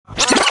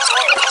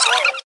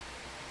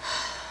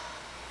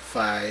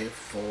5,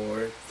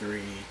 4,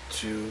 3,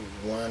 2,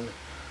 1.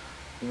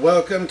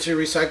 Welcome to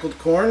Recycled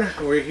Corn.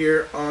 We're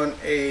here on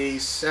a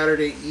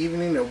Saturday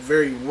evening, a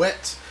very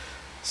wet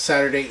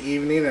Saturday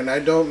evening, and I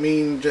don't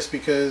mean just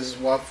because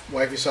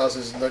WifeySauce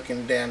is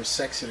looking damn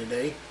sexy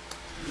today,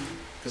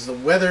 because the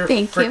weather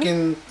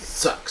freaking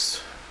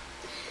sucks.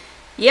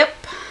 Yep,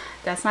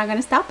 that's not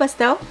gonna stop us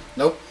though.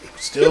 Nope,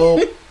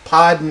 still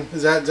podding.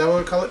 Is that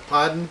what we call it?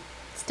 Podding.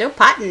 Still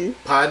potting.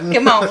 Podding.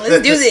 Come on,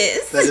 let's do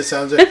this. That just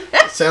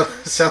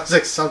sounds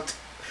like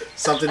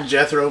something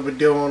Jethro would be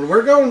doing.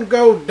 We're going to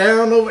go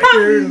down over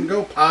here and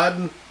go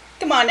podding.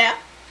 Come on now,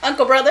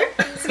 Uncle Brother.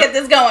 Let's get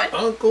this going.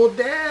 Uncle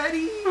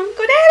Daddy.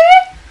 Uncle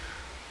Daddy.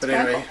 But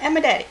anyway, Uncle and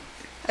my daddy.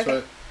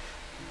 Okay.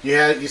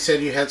 So you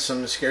said you had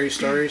some scary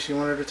stories you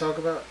wanted to talk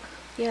about.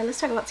 Yeah, let's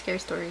talk about scary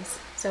stories.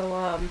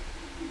 So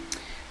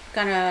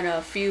gone on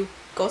a few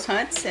ghost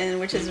hunts, and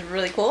which is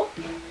really cool.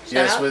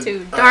 Shout out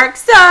to Dark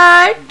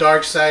Side.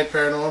 Dark Side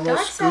Paranormal,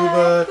 Dark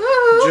Scuba,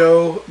 Side.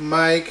 Joe,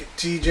 Mike,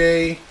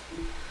 TJ,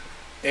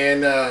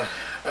 and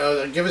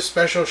give a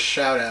special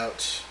shout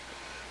out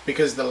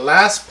because the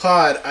last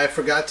pod I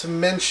forgot to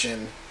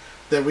mention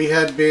that we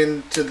had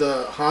been to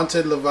the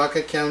haunted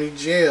Lavaca County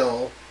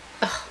Jail,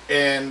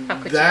 and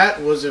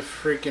that was a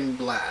freaking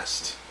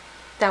blast.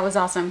 That was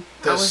awesome.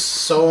 There's I was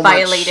so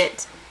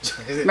violated.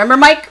 Remember,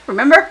 Mike?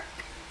 Remember?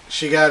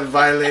 She got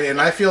violated,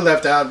 and I feel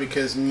left out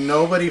because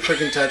nobody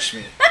freaking touched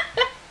me.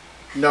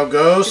 No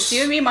ghosts. Just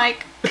you and me,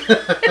 Mike.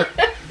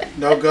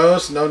 No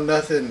ghosts, no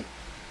nothing.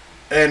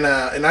 And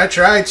I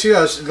tried too.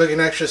 I was looking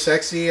extra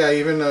sexy. I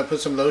even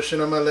put some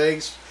lotion on my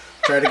legs,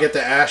 tried to get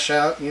the ash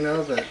out,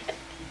 but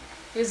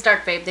it was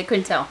dark, babe. They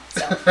couldn't tell.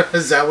 So.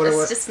 Is that what it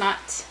was? It's just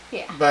not.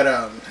 Yeah.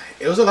 But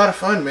it was a lot of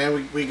fun,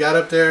 man. We got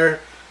up there.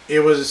 It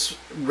was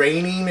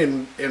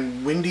raining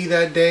and windy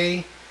that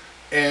day,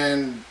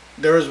 and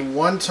there was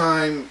one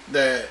time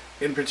that,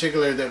 in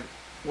particular, that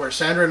where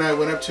Sandra and I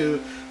went up to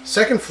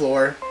second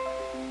floor,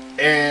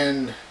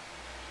 and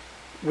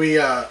we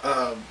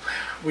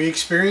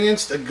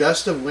experienced a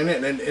gust of wind,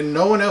 and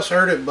no one else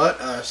heard it but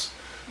us.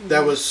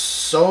 That was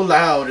so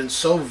loud and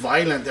so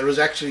violent that it was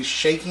actually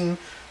shaking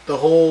the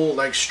whole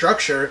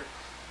structure,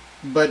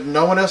 but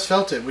no one else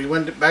felt it. We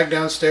went back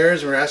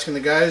downstairs and we're asking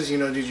the guys,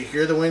 did you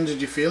hear the wind?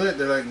 Did you feel it?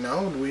 They're like,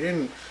 no, we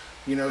didn't,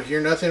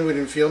 hear nothing. We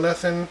didn't feel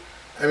nothing.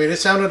 I mean, it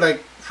sounded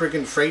like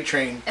freaking freight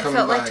train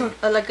coming by. It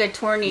felt like a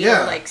tornado.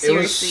 Yeah,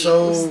 seriously, it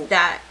was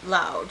that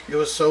loud. It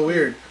was so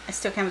weird. I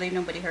still can't believe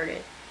nobody heard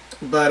it.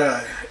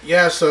 But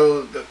yeah,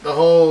 so the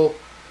whole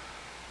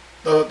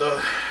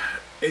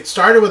it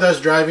started with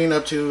us driving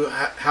up to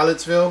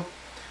Hallettsville.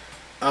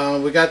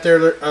 We got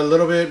there a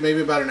little bit,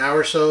 maybe about an hour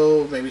or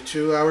so, maybe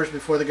 2 hours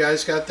before the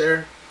guys got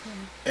there,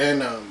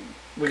 and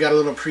we got a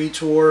little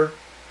pre-tour,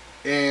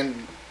 and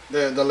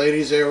the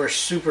ladies there were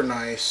super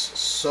nice,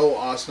 so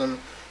awesome.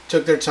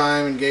 Took their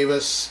time and gave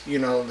us,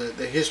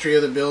 the history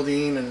of the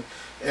building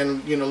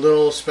and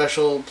little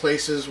special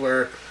places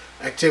where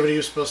activity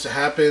was supposed to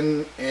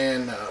happen,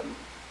 and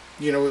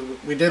we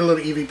did a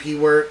little EVP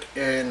work,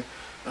 and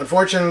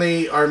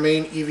unfortunately our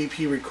main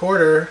EVP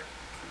recorder,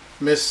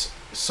 Miss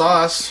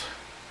Sauce,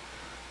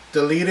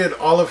 deleted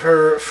all of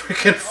her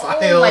freaking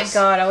files. Oh my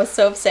god, I was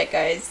so upset,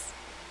 guys.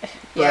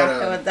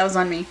 Yeah, that was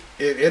on me.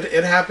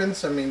 It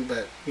happens. I mean,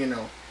 but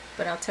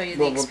But I'll tell you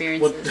the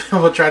experiences.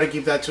 We'll try to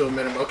keep that to a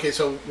minimum. Okay,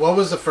 so what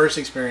was the first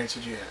experience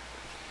that you had?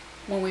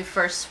 When we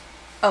first...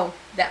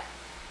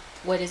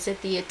 what is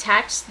it? The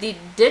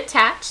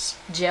detached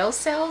jail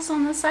cells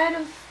on the side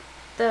of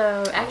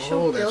the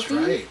actual building.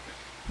 Oh, that's right.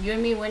 You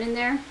and me went in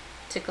there,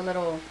 did a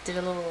little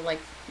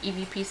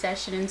EVP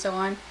session and so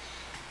on.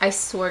 I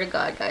swear to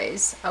God,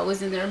 guys, I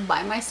was in there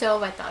by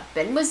myself. I thought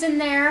Ben was in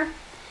there,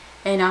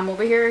 and I'm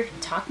over here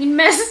talking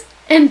mess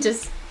and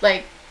just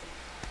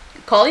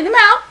calling them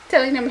out,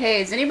 telling them,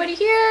 hey, is anybody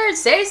here?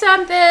 Say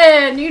something,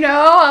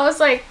 I was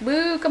like,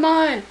 boo, come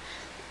on.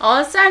 All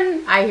of a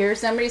sudden, I hear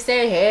somebody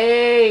say,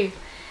 hey,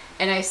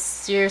 and I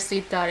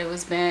seriously thought it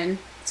was Ben.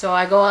 So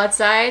I go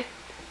outside.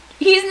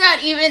 He's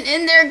not even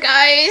in there,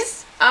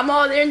 guys. I'm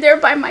all in there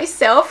by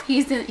myself.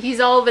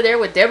 He's all over there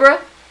with Deborah.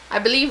 I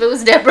believe it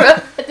was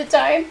Deborah at the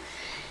time.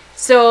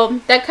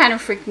 So that kind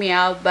of freaked me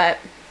out, but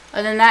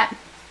other than that,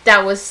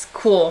 that was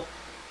cool.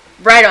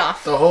 Right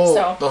off. The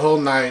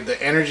whole night,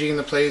 the energy in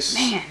the place,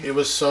 man. It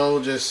was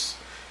so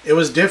it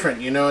was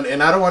different,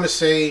 and I don't want to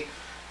say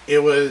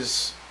it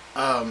was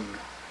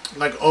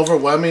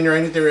overwhelming or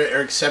anything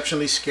or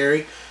exceptionally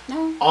scary.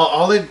 No.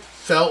 All it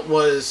felt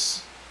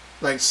was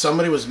like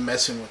somebody was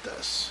messing with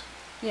us.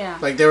 Yeah.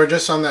 Like they were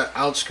just on the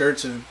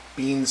outskirts of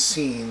being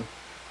seen,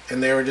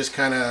 and they were just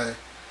kind of,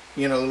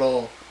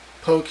 little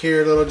poke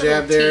here, little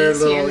jab there,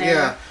 little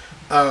yeah.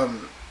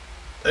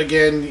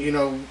 Again,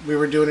 we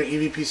were doing an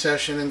EVP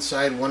session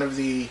inside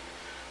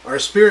our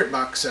spirit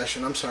box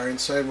session. I'm sorry,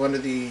 inside one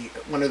of the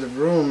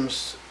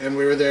rooms, and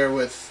we were there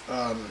with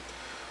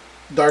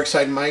Dark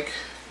Side Mike.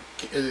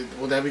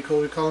 Would that be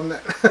cool? We call him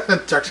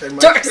that. Dark Side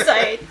Mike. Dark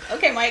Side.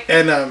 Okay, Mike.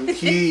 And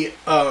he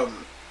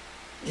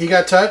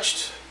got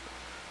touched,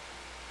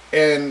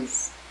 and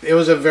it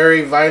was a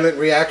very violent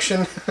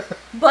reaction.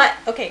 But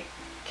okay,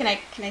 can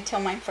I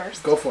tell mine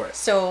first? Go for it.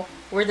 So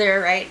we're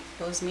there, right?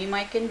 It was me,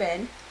 Mike, and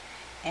Ben,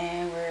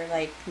 and we're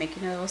like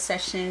making a little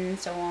session and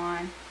so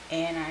on.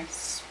 And I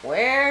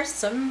swear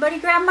somebody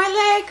grabbed my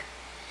leg.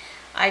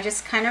 I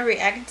just kind of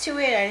reacted to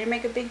it. I didn't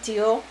make a big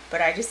deal,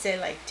 but I just said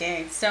like,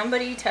 dang,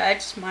 somebody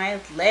touched my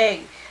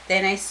leg.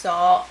 Then I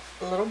saw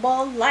a little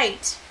ball of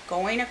light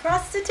going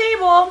across the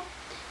table,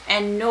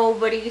 and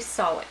nobody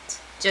saw it.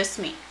 Just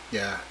me.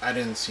 Yeah, I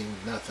didn't see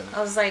nothing.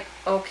 I was like,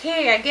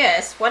 okay, I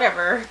guess,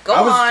 whatever. Go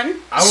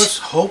on. I was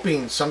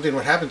hoping something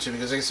would happen to me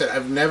because, like I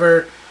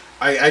said,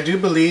 I do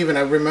believe, and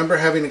I remember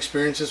having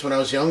experiences when I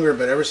was younger,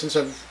 but ever since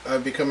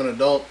I've become an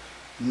adult,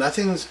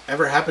 nothing's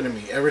ever happened to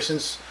me. Ever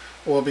since,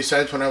 well,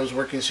 besides when I was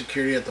working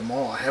security at the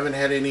mall, I haven't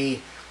had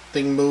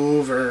anything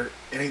move or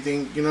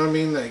anything, you know what I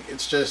mean? Like,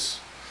 it's just,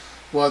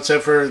 well,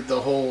 except for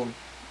the whole,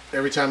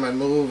 every time I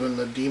move and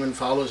the demon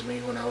follows me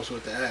when I was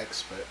with the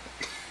ex, but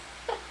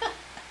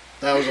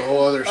that was a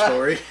whole other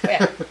story.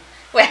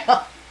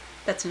 Well,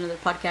 that's another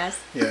podcast.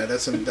 Yeah,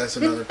 that's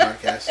another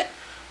podcast.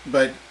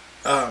 But,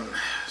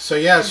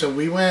 so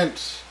we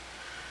went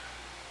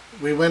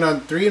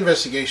on 3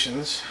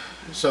 investigations.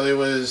 So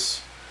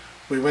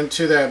we went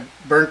to that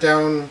burnt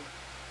down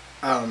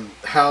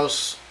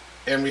house,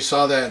 and we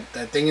saw that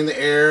thing in the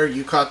air.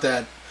 You caught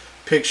that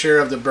picture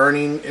of the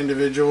burning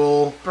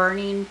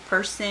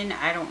person.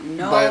 I don't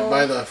know.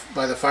 By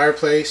the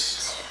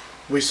fireplace.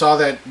 We saw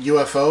that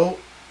UFO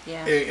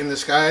Yeah. in the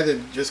sky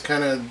that just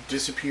kind of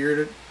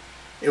disappeared.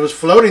 It was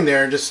floating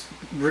there, just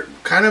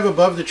kind of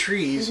above the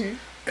trees, and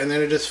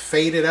then it just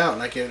faded out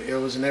like it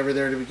was never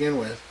there to begin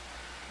with.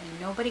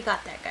 And nobody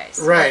got that, guys.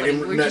 Right,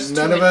 Nobody. and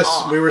none of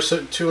us, we were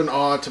too in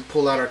awe to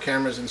pull out our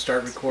cameras and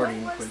start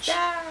recording.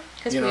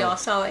 Because we all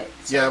saw it.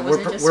 So yeah,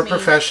 it we're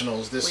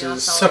professionals. This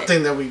is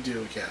something that we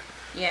do. Yeah.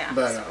 Yeah.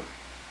 But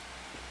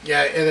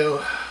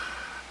yeah,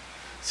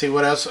 see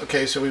what else?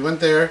 Okay, so we went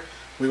there.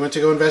 We went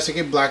to go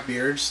investigate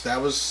Blackbeards. That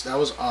was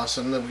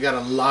awesome. We got a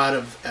lot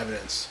of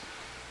evidence.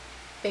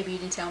 Baby, you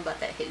didn't tell them about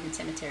that hidden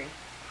cemetery.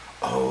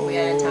 Oh, we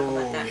gotta talk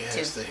about that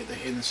too. The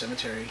hidden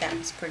cemetery. That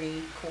was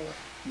pretty cool.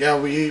 Yeah,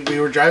 we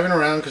were driving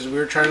around because we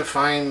were trying to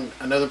find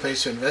another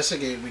place to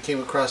investigate. We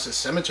came across this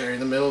cemetery in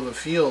the middle of a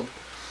field,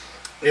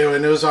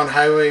 and it was on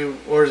highway,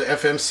 or was it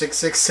FM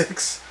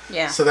 666?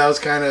 Yeah. So that was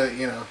kind of,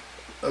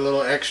 a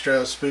little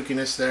extra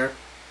spookiness there.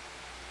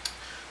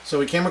 So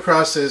we came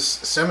across this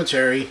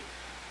cemetery,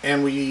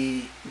 and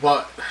we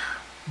have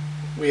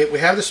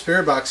the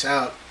spirit box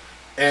out,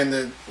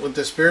 and with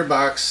the spirit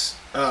box,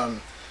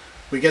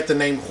 we get the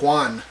name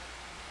Juan.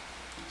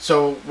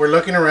 So we're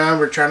looking around,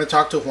 we're trying to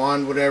talk to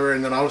Juan, whatever,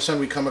 and then all of a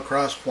sudden we come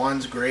across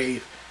Juan's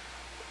grave.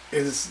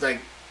 It's like,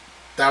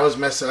 that was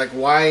messed up. Like,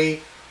 why,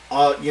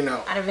 out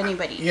of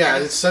anybody. Yeah,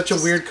 it's such a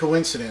weird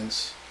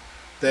coincidence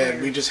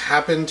that we just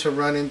happened to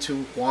run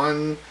into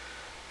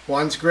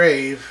Juan's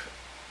grave,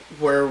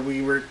 where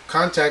we were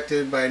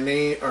contacted by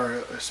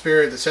a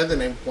spirit that said the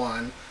name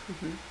Juan,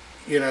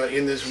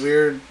 in this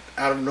weird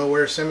out of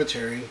nowhere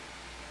cemetery.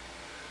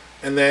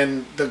 And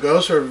then the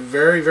ghosts were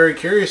very, very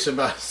curious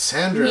about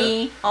Sandra.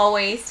 Me,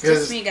 always.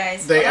 Just me,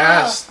 guys. They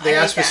asked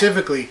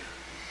specifically,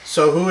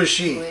 so who is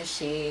she? Who is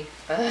she?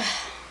 Ugh.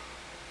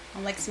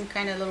 I'm like some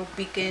kind of little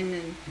beacon,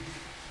 and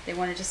they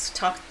want to just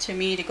talk to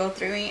me to go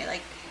through me.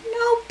 Like,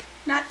 nope,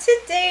 not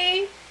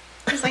today.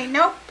 It's like,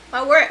 nope,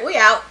 we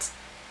out.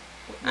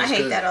 I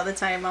hate that all the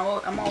time.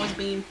 I'm always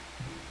being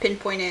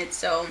pinpointed,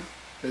 so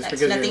it's that's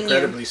because nothing you're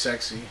incredibly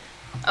sexy.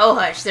 Oh,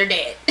 hush, they're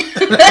dead.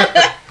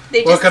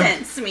 They just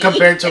sense me.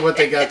 Compared to what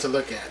they got to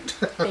look at.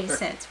 They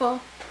sense.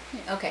 Well,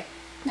 okay.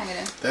 Not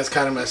gonna. That's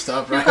kind of messed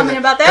up, right? No comment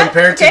about that.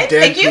 Compared to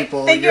dead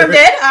people. Thank you, I'm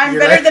dead. I'm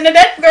better than a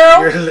dead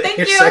girl. Thank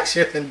you. You're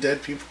sexier than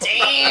dead people.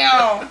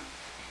 Damn.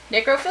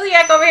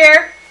 Necrophiliac over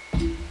here.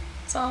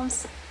 So,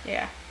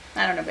 yeah.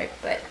 I don't know, babe.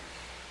 But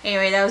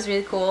anyway, that was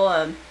really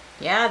cool.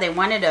 Yeah, they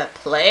wanted to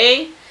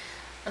play.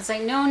 I was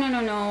like,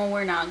 no,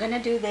 we're not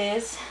gonna do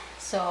this.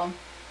 So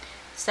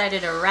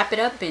decided to wrap it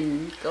up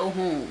and go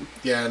home.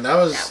 Yeah, and that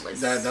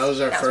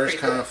was our first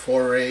kind of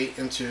foray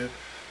into,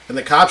 and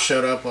the cops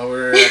showed up while we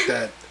were at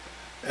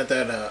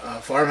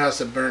that farmhouse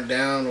that burnt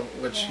down,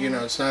 which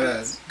it's not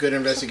a good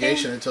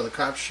investigation until the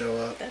cops show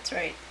up. That's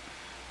right.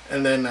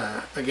 And then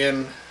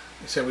again,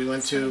 I said we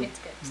went to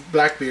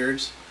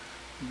Blackbeards.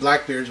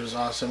 Blackbeards was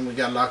awesome. We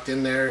got locked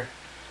in there.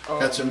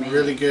 Got some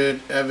really good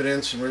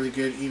evidence, some really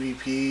good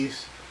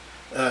EVPs,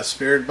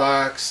 spirit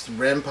box,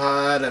 REM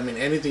pod. I mean,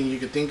 anything you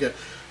could think of.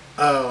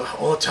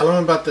 Tell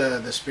them about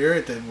the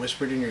spirit that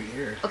whispered in your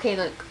ear. Okay,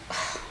 look,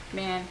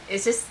 man,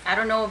 it's just, I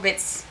don't know if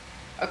it's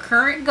a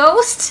current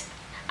ghost.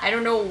 I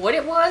don't know what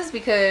it was,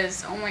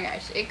 because, oh my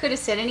gosh, it could have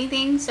said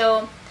anything.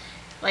 So,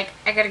 like,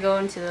 I gotta go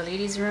into the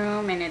ladies'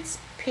 room, and it's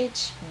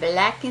pitch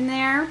black in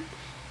there.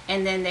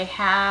 And then they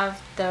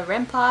have the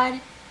REM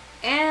pod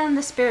and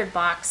the spirit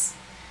box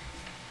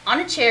on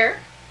a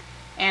chair.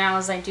 And I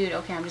was like, dude,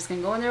 okay, I'm just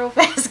gonna go in there real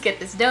fast, get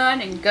this done,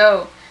 and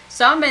go.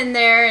 So I'm in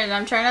there, and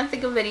I'm trying not to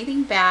think of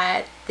anything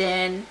bad.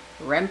 Then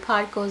REM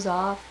pod goes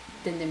off.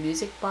 Then the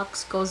music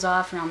box goes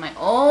off, and I'm like,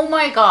 oh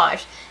my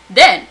gosh.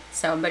 Then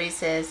somebody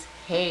says,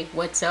 hey,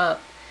 what's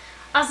up?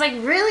 I was like,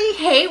 really?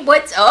 Hey,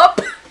 what's up?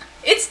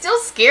 It still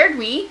scared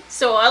me.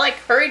 So I like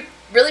hurried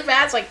really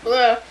fast, like,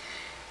 ugh.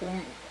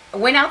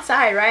 Went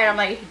outside, right? I'm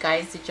like, hey,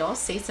 guys, did y'all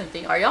say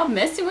something? Are y'all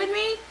messing with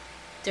me?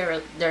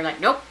 They're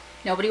like, nope,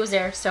 nobody was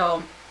there.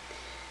 So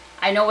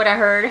I know what I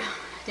heard.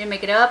 Didn't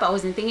make it up. I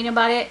wasn't thinking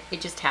about it. It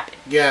just happened.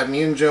 Yeah,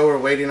 me and Joe were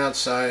waiting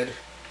outside,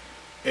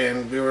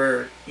 and we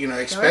were,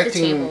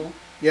 expecting.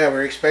 Yeah, we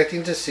were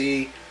expecting to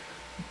see.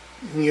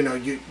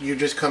 You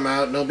just come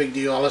out, no big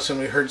deal. All of a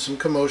sudden, we heard some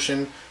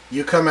commotion.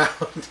 You come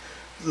out,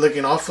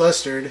 looking all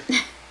flustered.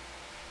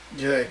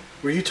 You're like,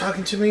 were you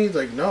talking to me?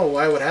 Like, no.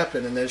 Why? What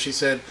happened? And then she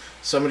said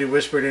somebody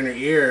whispered in her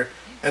ear.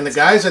 And the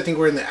guys, I think,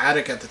 were in the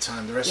attic at the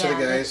time. The rest of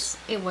the guys,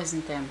 it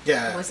wasn't them.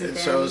 Yeah, it wasn't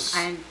them. So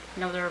I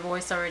know their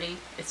voice already.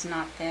 It's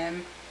not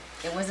them.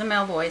 It was a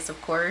male voice, of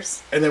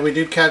course. And then we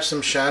did catch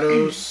some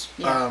shadows.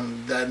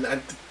 That I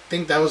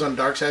think that was on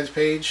Darkside's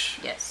page.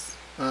 Yes.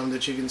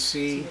 That you can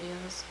see. Some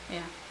videos.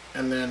 Yeah.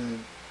 And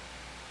then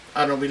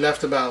I don't know. We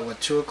left about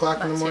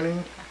 2:00 in the morning.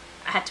 Yeah.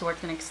 I had to work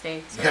the next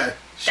day. So yeah.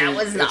 That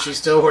was not. She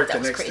still worked the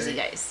next day. That was crazy,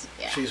 guys.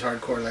 Yeah. She's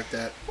hardcore like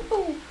that.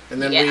 Woo-hoo.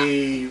 And then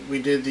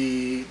we did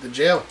the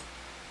jail.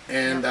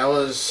 And that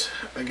was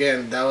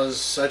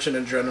such an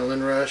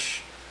adrenaline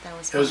rush. That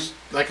was fun. It was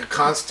like a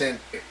constant,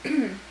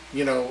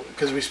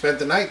 because we spent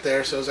the night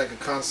there, so it was like a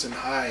constant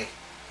high.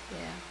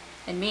 Yeah.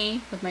 And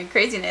me, with my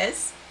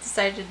craziness,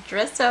 decided to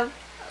dress up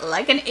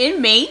like an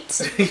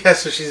inmate. Yeah,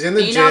 so she's in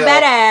the jail.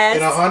 Badass.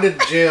 In a haunted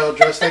jail,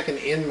 dressed like an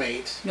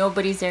inmate.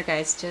 Nobody's there,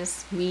 guys.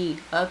 Just me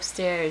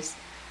upstairs,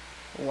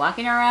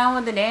 walking around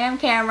with the damn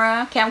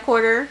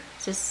camcorder,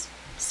 just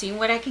seeing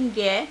what I can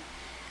get.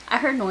 I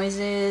heard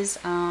noises.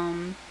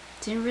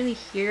 Didn't really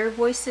hear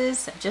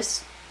voices.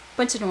 Just a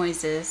bunch of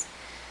noises.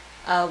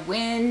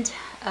 Wind.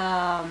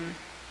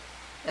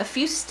 A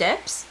few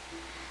steps.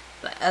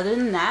 But other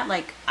than that,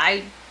 like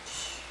I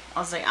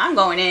was like, I'm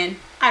going in.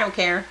 I don't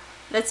care.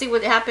 Let's see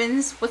what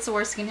happens. What's the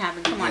worst that can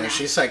happen? Come on now.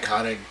 She's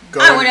psychotic.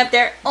 I went up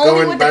there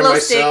only with the glow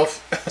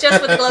myself. stick.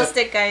 Just with the glow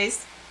stick,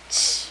 guys.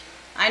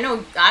 I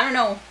know. I don't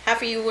know.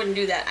 Half of you wouldn't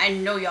do that. I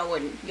know y'all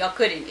wouldn't. Y'all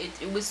couldn't.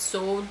 It was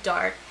so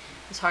dark.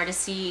 It was hard to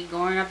see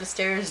going up the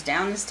stairs,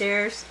 down the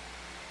stairs.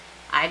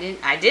 I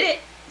did it.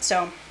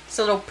 So it's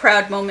a little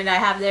proud moment I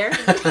have there.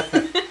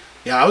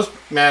 Yeah, I was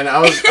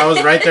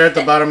right there at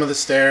the bottom of the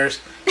stairs,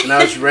 and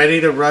I was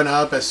ready to run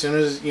up as soon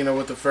as,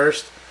 with the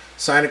first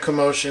sign of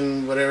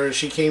commotion, whatever.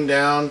 She came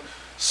down,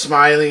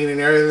 smiling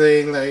and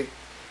everything. Like,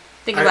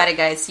 think about it,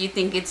 guys. You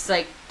think it's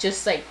like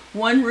just like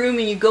one room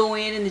and you go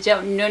in the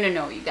jail? No.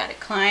 You got to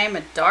climb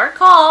a dark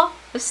hall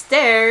of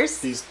stairs.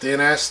 These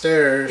thin ass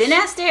stairs.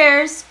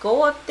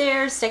 Go up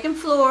there, second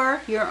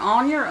floor. You're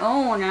on your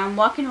own. And I'm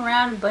walking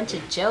around a bunch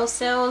of jail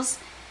cells.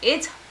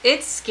 It's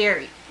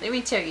scary. Let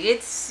me tell you,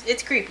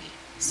 it's creepy.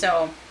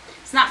 So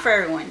it's not for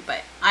everyone,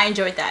 but I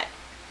enjoyed that.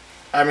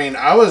 I mean,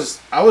 I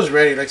was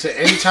ready. Like I said,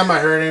 anytime I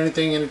heard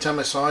anything, anytime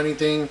I saw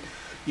anything,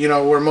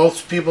 where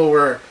most people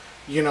were,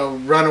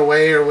 run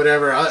away or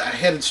whatever, I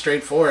headed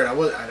straight for it.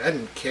 I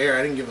didn't care.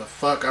 I didn't give a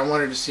fuck. I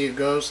wanted to see a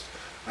ghost.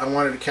 I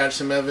wanted to catch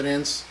some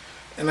evidence.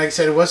 And like I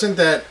said, it wasn't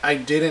that I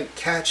didn't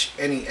catch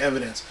any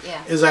evidence.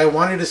 Yeah. Is I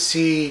wanted to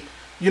see,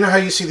 how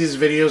you see these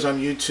videos on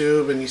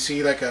YouTube and you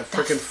see like a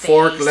freaking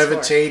fork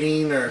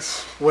levitating or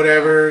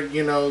whatever,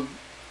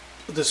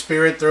 the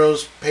spirit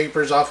throws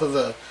papers off of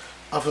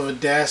a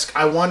desk.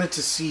 I wanted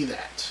to see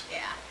that.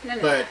 Yeah.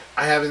 But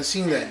I haven't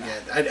seen that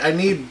yet. I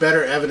need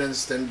better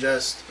evidence than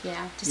just a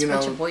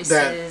bunch of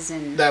voices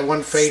that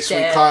one face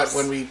steps. We caught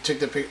when we took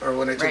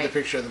when I took the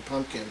picture of the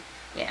pumpkin.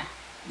 Yeah.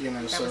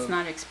 That was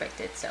not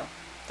expected, so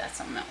that's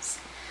something else.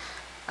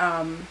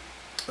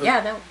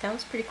 Yeah, that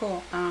was pretty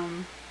cool.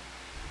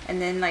 And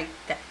then like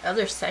that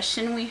other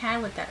session we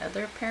had with that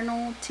other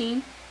paranormal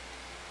team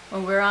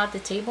when we were all at the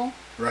table.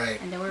 Right.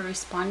 And they were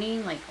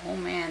responding like, oh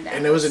man, that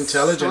and it was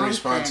intelligent something.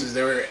 responses.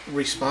 They were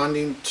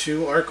responding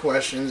to our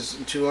questions,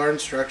 to our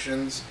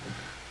instructions,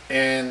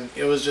 and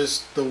it was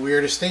just the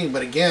weirdest thing.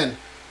 But again,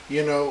 we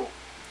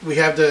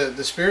have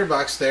the spirit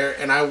box there,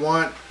 and I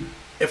want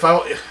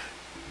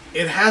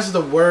it has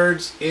the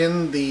words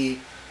in the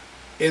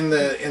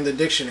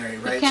dictionary,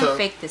 right? You can't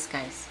fake this,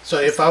 guys. So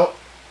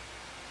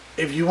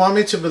if you want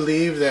me to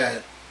believe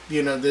that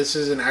this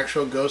is an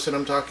actual ghost that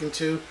I'm talking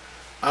to,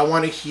 I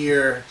want to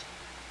hear.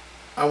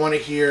 I want to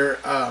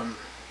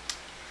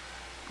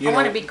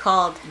be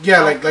called.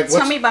 Yeah, like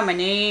tell me by my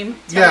name.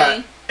 Tell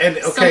me and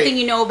something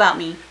you know about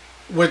me.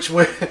 Which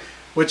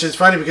is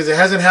funny because it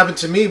hasn't happened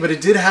to me, but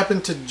it did happen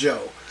to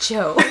Joe.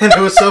 And it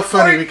was so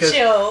funny because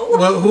Joe.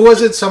 Well, who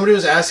was it? Somebody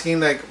was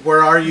asking like,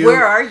 "Where are you?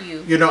 Where are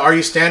you? Are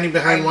you standing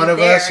behind one of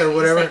us or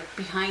whatever?" Like,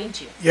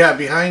 behind you. Yeah,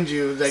 behind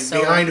you. Like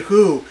behind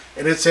who?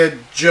 And it said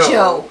Joe.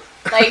 Joe.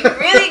 Like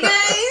really,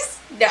 guys?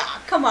 Nah,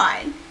 come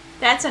on.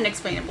 That's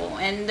unexplainable,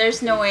 and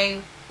there's no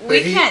way.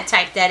 We can't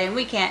type that in.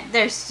 We can't.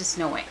 There's just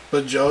no way.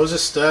 But Joe's a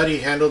stud. He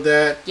handled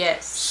that.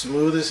 Yes.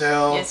 Smooth as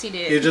hell. Yes, he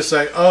did. He's just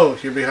like, oh,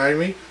 you're behind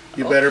me?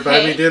 You better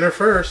buy me dinner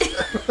first.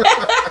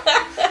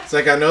 It's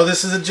like, I know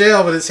this is a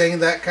jail, but it's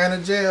ain't that kind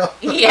of jail.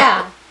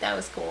 Yeah. that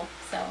was cool.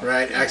 So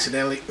right, yeah.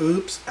 Accidentally,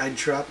 oops, I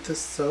dropped the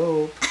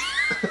soap.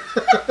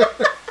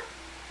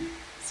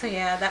 So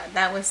yeah,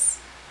 that was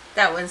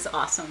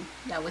awesome.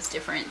 That was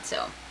different.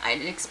 So I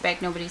didn't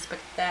expect, nobody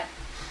expected that.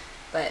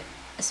 But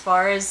as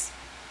far as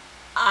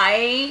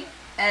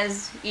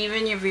as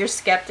even if you're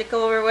skeptical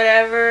or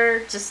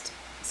whatever, just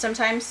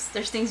sometimes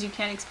there's things you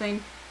can't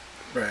explain.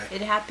 Right.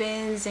 It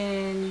happens,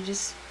 and you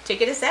just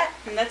take it as that,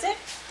 and that's it.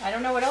 I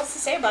don't know what else to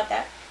say about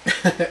that.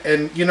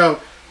 And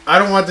I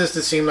don't want this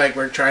to seem like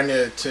we're trying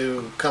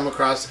to come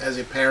across as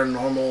a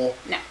paranormal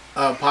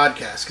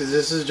podcast, because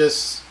this is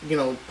just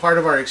part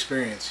of our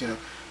experience.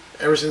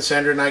 Ever since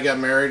Sandra and I got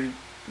married,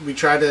 we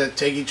try to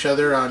take each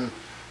other on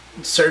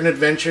certain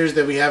adventures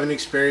that we haven't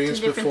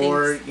experienced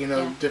before.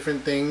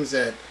 Different things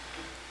that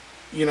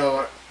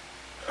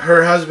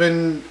her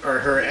husband or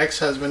her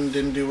ex-husband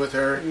didn't do with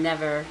her.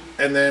 Never.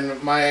 And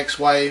then my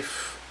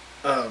ex-wife,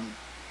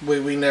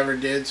 we never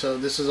did. So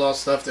this is all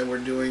stuff that we're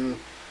doing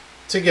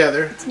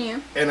together. It's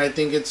new. And I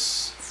think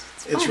it's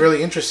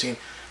really interesting.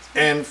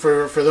 And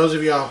for those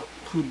of y'all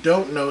who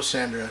don't know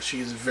Sandra,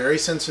 she's very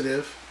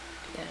sensitive.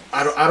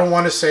 Yes. I don't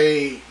want to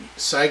say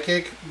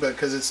psychic,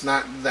 because it's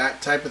not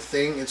that type of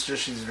thing. It's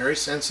just she's very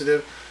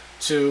sensitive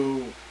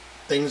to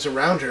things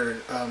around her.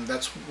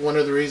 That's one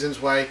of the reasons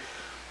why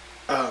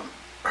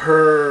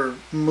her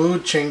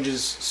mood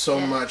changes so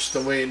much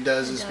the way it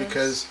does,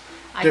 because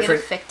I get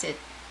affected.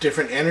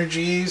 Different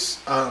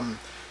energies.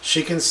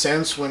 She can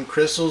sense when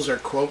crystals are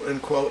quote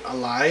unquote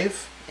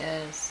alive.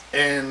 Yes.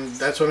 And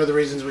that's one of the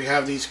reasons we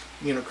have these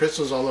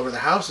crystals all over the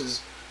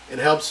houses. It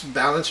helps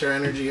balance her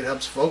energy. It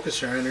helps focus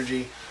her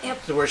energy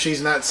to where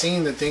she's not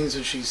seeing the things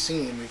that she's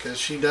seeing, because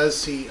she does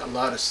see a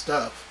lot of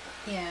stuff.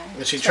 Yeah.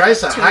 And she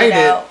tries to hide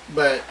it,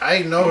 but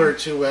I know her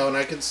too well, and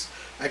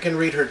I can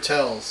read her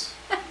tells.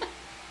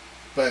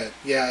 But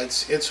yeah,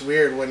 it's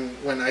weird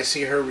when I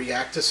see her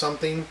react to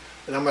something,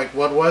 and I'm like,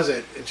 what was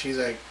it? And she's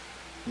like,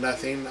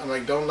 nothing. I'm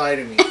like, don't lie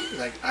to me.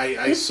 Like,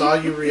 I saw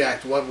you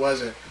react. What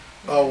was it?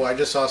 Oh, I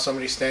just saw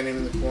somebody standing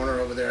in the corner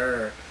over there,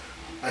 or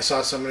I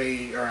saw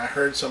somebody, or I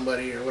heard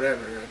somebody, or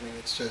whatever. I mean,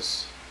 it's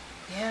just...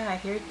 Yeah, I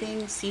hear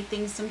things, see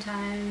things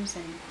sometimes,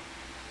 and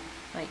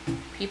like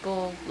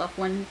people, loved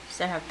ones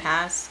that have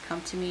passed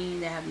come to me,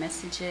 they have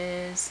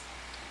messages.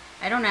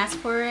 I don't ask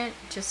for it,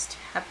 it just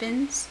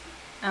happens.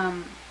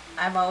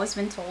 I've always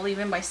been told,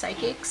 even by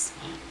psychics,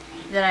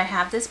 that I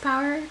have this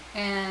power,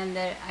 and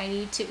that I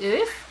need to,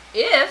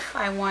 if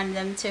I want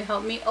them to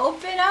help me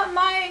open up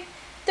my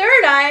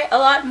third eye a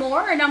lot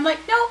more, and I'm like,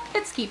 nope,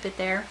 let's keep it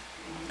there.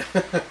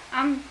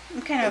 I'm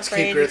kind of let's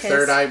afraid. Keep your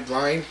third eye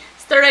blind.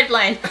 It's third eye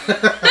blind.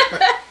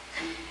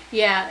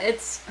 Yeah,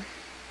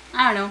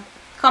 I don't know.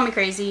 Call me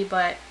crazy,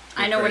 but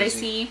I know what I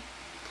see.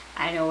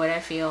 I know what I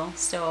feel.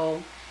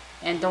 So,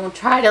 and don't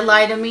try to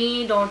lie to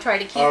me. Don't try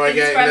to keep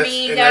things from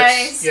me,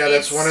 guys.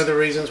 That's one of the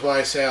reasons why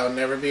I say I'll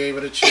never be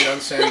able to cheat on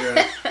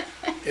Sandra,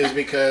 is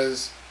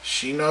because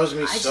she knows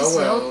me so well. I just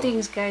know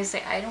things, guys.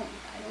 Like, I don't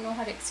know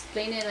how to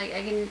explain it. Like,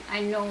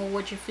 I know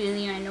what you're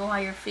feeling. I know how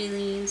you're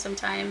feeling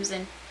sometimes,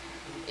 and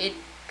it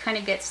kind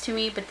of gets to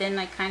me, but then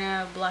I kind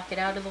of block it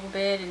out a little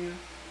bit, and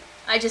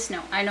I just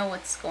know. I know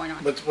what's going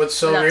on. But what's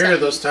so weird are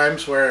those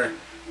times where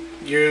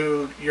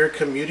you're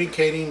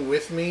communicating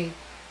with me,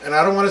 and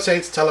I don't want to say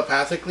it's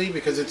telepathically,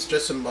 because it's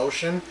just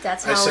emotion.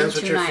 That's how I sense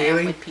what you're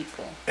feeling with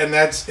people. And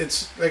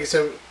it's like I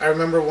said. I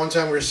remember one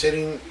time we were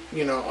sitting,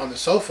 on the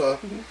sofa,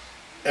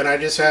 and I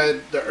just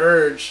had the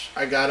urge.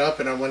 I got up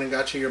and I went and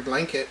got you your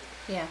blanket.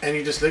 Yeah. And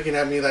you're just looking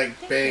at me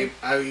like, babe,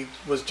 I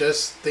was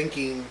just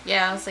thinking.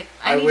 Yeah, I was like,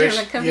 I need you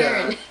to come here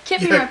and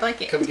give me my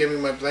blanket. Come give me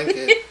my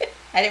blanket.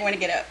 I didn't want to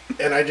get up.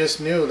 And I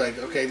just knew, like,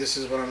 okay, this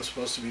is what I'm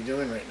supposed to be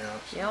doing right now.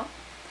 So. Yep.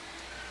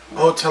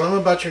 Oh, tell them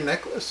about your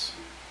necklace.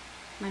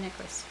 My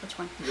necklace. Which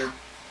one? Your...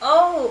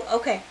 Oh,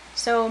 okay.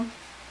 So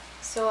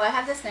I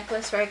have this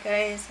necklace, right,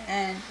 guys?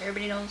 And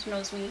everybody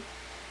knows me.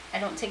 I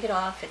don't take it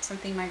off. It's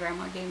something my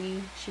grandma gave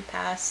me. She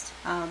passed.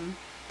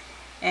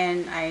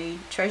 And I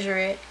treasure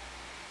it.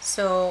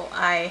 So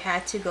I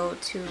had to go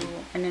to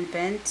an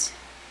event.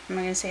 I'm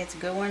not going to say it's a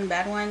good one,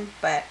 bad one,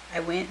 but I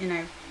went and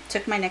I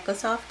took my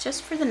necklace off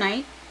just for the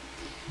night.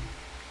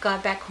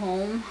 Got back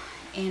home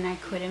and I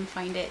couldn't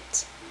find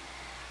it.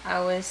 I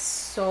was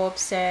so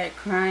upset,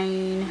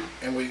 crying.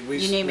 And we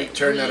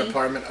turned that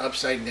apartment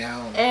upside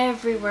down.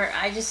 Everywhere.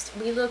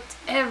 We looked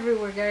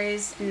everywhere,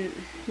 guys, and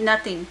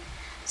nothing.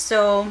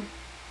 So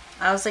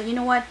I was like, you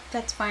know what?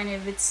 That's fine.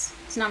 If it's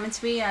not meant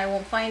to be, I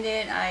won't find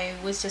it. I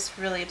was just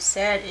really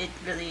upset. It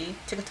really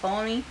took a toll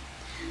on me.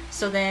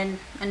 So then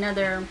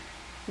another,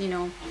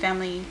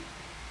 family,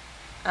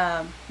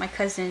 my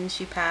cousin,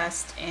 she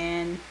passed,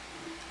 and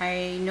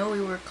I know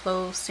we were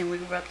close and we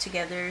grew up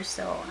together.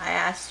 So I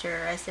asked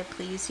her, I said,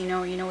 please, you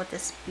know what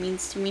this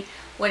means to me,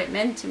 what it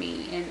meant to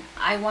me, and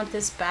I want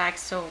this back.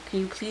 So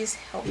can you please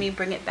help me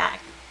bring it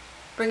back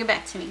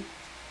to me?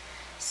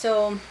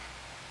 So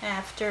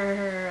after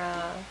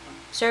her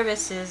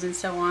services and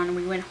so on,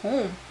 we went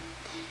home,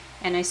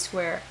 and I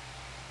swear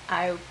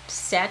I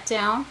sat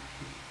down,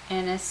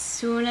 and as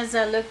soon as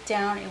I looked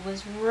down, it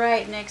was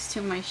right next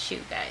to my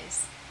shoe,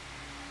 guys.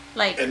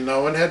 Like, and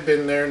no one had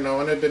been there. No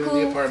one had been in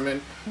the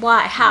apartment.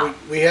 Why? How?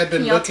 We had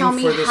been looking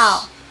for this.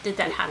 How did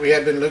that happen? We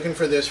had been looking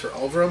for this for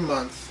over a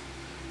month.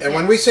 And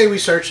when we say we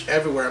searched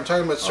everywhere, I'm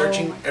talking about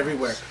searching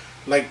everywhere.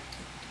 Like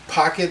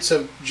pockets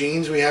of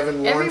jeans we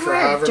haven't worn for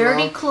however long.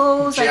 Dirty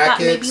clothes. Jackets. I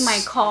thought maybe my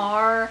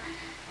car.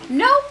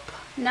 Nope.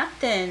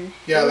 Nothing.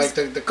 Yeah, like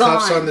the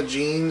cuffs on the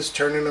jeans,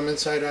 turning them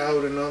inside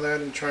out and all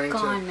that, and trying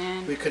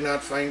man. We could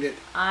not find it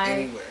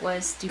anywhere. I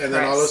was depressed. And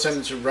then all of a sudden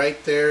it's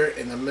right there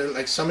in the middle,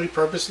 like somebody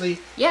purposely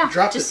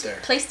dropped it there.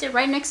 Placed it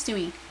right next to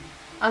me.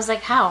 I was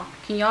like, how?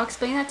 Can y'all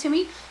explain that to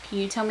me? Can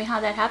you tell me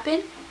how that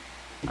happened?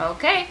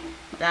 Okay.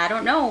 I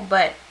don't know,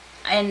 but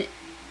and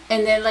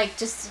then like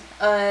just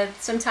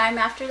some time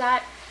after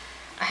that,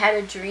 I had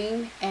a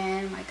dream,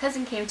 and my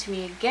cousin came to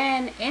me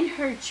again in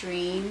her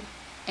dream.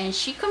 And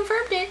she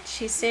confirmed it.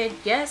 She said,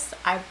 yes,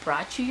 I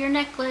brought you your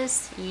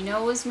necklace. You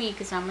know it was me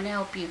because I'm going to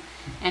help you.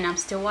 And I'm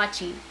still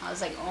watching. I was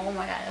like, oh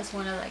my God, that's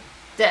one of like,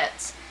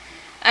 that's.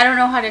 I don't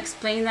know how to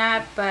explain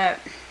that, but,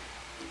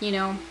 you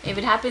know, if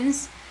it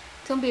happens,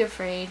 don't be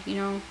afraid, you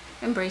know,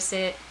 embrace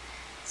it.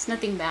 It's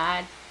nothing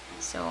bad.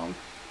 So,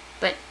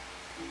 but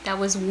that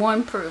was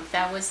one proof.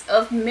 That was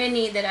of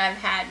many that I've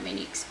had,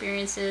 many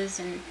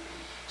experiences. And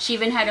she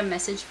even had a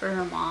message for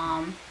her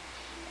mom.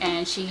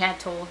 And she had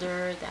told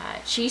her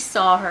that she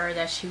saw her,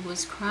 that she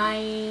was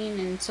crying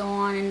and so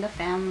on in the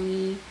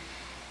family.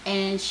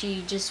 And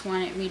she just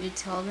wanted me to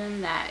tell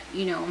them that,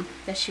 you know,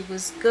 that she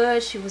was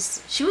good. She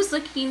was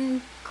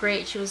looking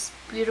great. She was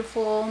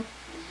beautiful.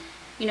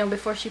 You know,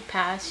 before she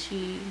passed,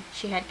 she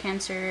had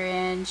cancer,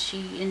 and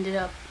she ended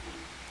up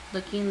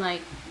looking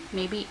like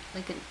maybe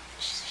like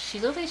she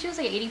looked like she was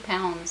like 80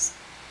 pounds.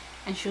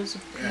 And she was a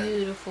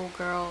beautiful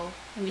girl.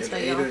 Let me tell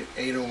you. It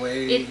ate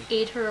away. It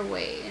ate her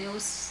away. And it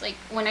was like,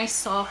 when I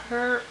saw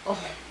her,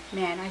 oh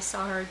man, I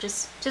saw her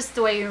just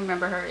the way you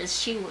remember her.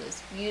 Is she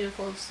was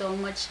beautiful. So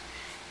much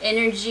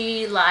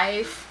energy,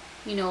 life,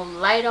 you know,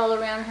 light all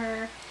around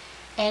her.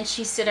 And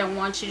she said, I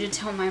want you to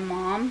tell my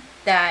mom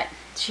that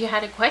she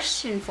had a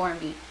question for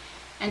me.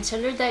 And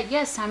tell her that,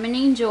 yes, I'm an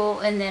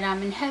angel, and that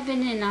I'm in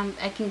heaven, and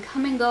I can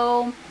come and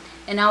go,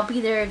 and I'll be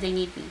there if they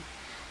need me.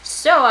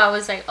 So I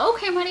was like,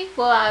 okay, Money,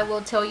 well, I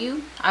will tell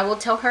you. I will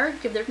tell her,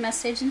 give their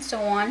message, and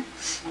so on.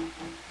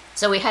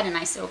 So we had a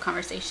nice little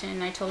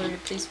conversation. I told her to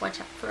please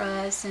watch out for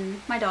us and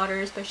my daughter,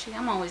 especially.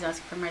 I'm always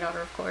asking for my daughter,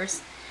 of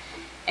course.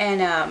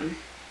 And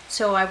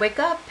so I wake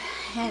up,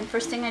 and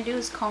first thing I do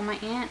is call my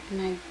aunt,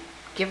 and I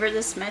give her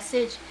this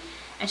message.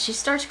 And she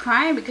starts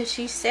crying because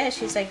she's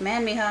like,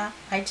 man, mija,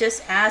 I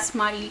just asked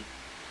Mari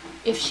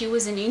if she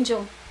was an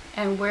angel,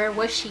 and where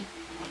was she?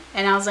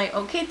 And I was like,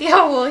 okay, Tia,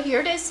 well, here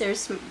it is.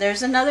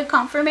 There's another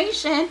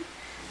confirmation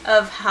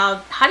of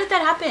how did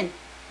that happen?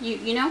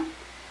 You know?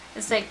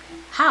 It's like,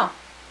 how?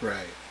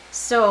 Right.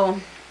 So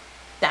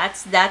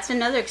that's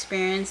another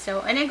experience.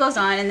 So, and it goes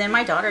on. And then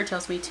my daughter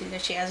tells me too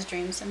that she has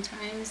dreams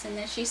sometimes, and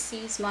that she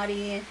sees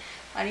Mari, and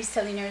Mari's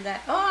telling her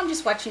that, oh, I'm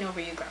just watching over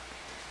you, girl.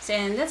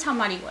 And that's how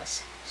Mari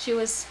was. She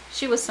was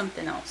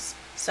something else.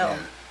 So yeah.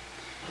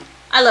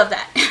 I love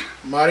that.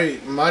 Mari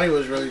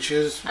was really, she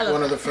was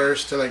one of the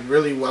first to like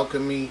really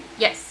welcome me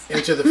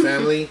into the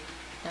family.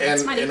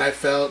 and I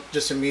felt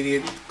just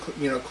immediate,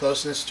 you know,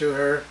 closeness to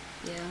her.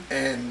 Yeah.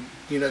 And,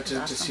 you know,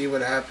 to see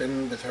what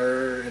happened with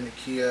her and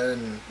Nakia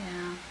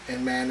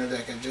and man,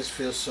 like I just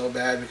feel so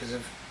bad because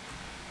of,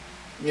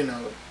 you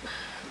know,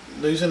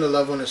 losing a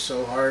loved one is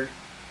so hard,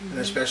 and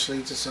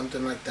especially to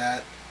something like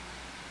that.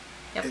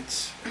 Yep.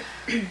 It's,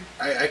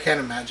 I can't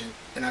imagine,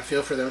 and I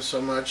feel for them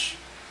so much,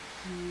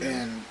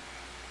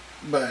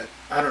 but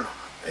I don't know.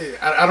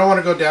 I don't want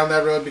to go down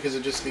that road because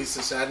it just leads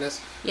to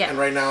sadness. Yeah. And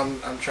right now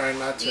I'm trying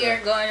not to.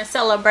 You're going to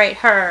celebrate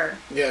her.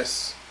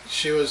 Yes,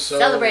 she was so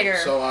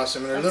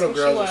awesome, and her little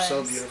girls are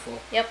so beautiful.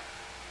 Yep.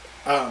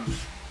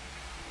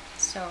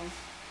 So,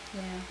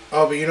 yeah.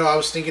 Oh, but you know, I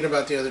was thinking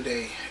about the other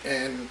day,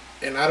 and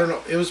I don't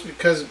know. It was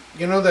because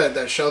you know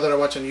that show that I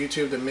watch on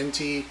YouTube, the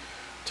Minty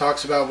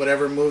talks about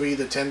whatever movie,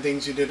 the 10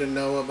 things you didn't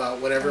know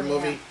about whatever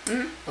movie.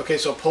 Mm-hmm. Okay,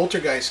 so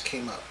Poltergeist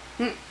came up,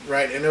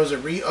 right, and it was a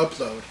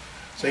re-upload.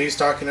 So he's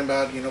talking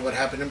about, you know, what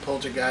happened in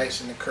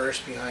Poltergeist and the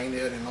curse behind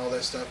it and all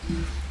that stuff.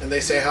 And they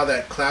say how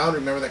that clown,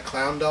 remember that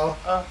clown doll?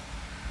 Oh,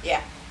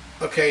 yeah.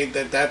 Okay,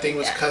 that thing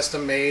was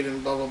custom made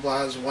and blah, blah,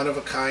 blah. It was one of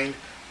a kind.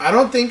 I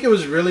don't think it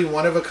was really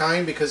one of a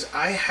kind because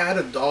I had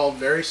a doll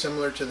very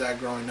similar to that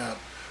growing up.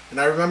 And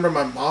I remember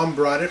my mom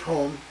brought it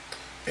home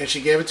and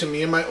she gave it to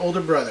me and my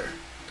older brother.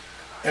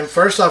 And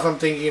first off, I'm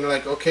thinking,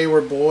 like, okay,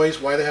 we're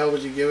boys. Why the hell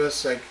would you give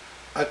us, like,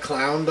 a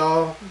clown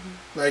doll?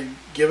 Like,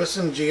 give us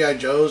some G.I.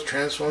 Joes,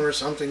 Transformers,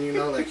 something, you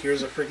know? Like,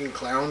 here's a freaking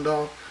clown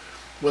doll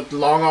with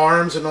long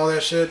arms and all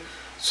that shit.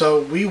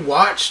 So we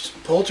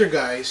watched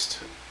Poltergeist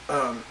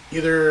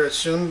either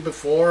soon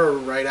before or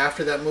right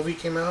after that movie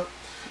came out.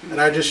 And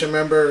I just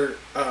remember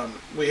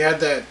we had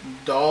that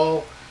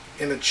doll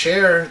in a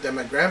chair that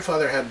my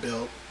grandfather had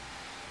built.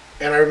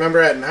 And I remember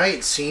at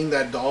night seeing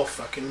that doll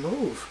fucking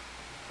move.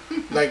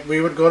 Like,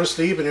 we would go to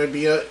sleep and it would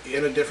be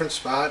in a different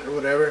spot or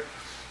whatever.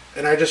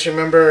 And I just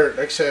remember,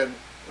 like I said,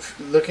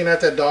 looking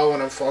at that doll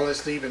when I'm falling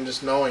asleep and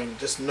just knowing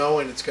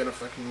it's gonna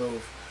fucking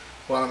move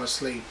while I'm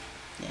asleep.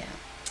 Yeah.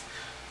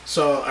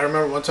 So I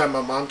remember one time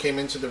my mom came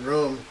into the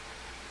room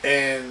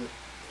and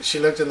she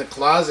looked in the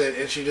closet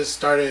and she just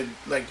started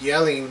like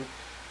yelling,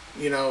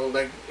 you know,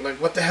 like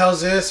what the hell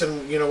is this,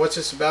 and you know, what's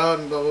this about,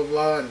 and blah blah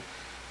blah. And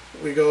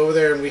we go over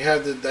there and we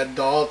have that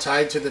doll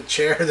tied to the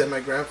chair that my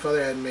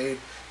grandfather had made,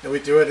 and we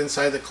threw it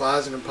inside the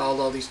closet and piled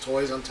all these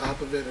toys on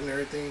top of it and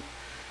everything,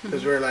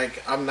 because we're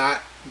like, I'm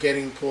not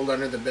getting pulled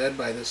under the bed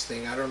by this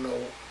thing. I don't know,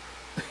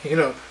 you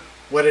know,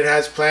 what it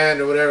has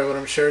planned or whatever, but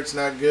I'm sure it's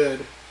not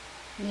good.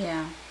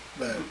 Yeah.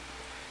 But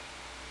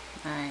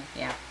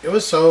yeah. It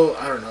was so,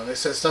 I don't know, they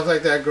said stuff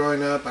like that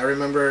growing up. I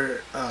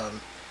remember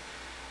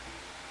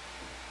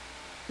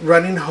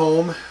running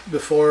home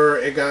before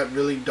it got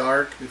really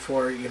dark,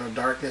 before, you know,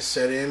 darkness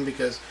set in,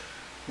 because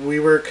we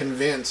were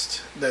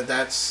convinced that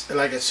that's,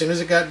 like, as soon as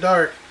it got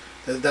dark,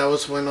 that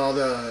was when all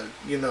the,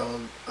 you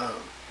know,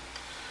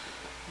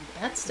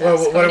 that's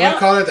what do we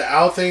call it? The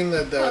owl thing?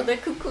 The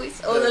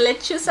cuckoos. The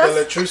lechuzas.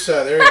 The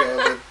lechuza, there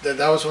you go.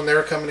 that was when they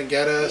were coming to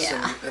get us,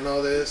 yeah. and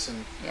all this.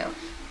 And, yep.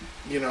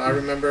 you know, I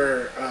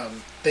remember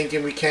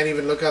thinking we can't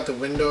even look out the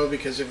window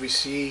because if we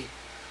see,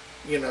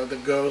 you know, the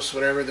ghosts,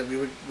 whatever, that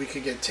we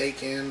could get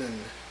taken. And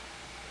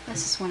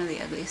that's just one of the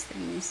ugliest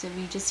things. If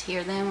you just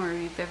hear them, or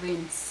you've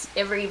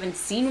ever even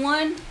seen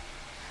one,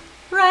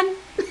 run.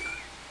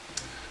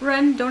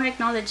 Run. Don't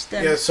acknowledge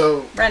them. Yeah.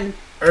 So run.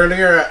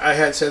 Earlier, I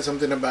had said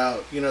something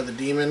about, you know, the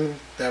demon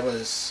that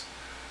was,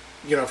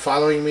 you know,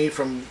 following me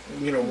from,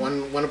 you know,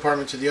 one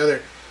apartment to the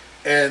other,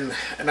 and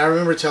I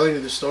remember telling you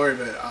the story,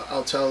 but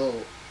I'll tell,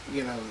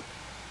 you know,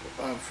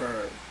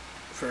 for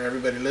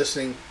everybody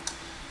listening.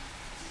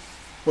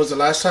 Was the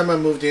last time I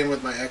moved in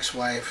with my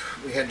ex-wife.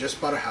 We had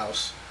just bought a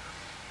house.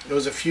 It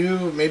was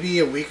maybe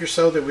a week or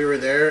so that we were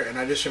there, and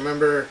I just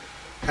remember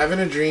having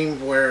a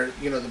dream where,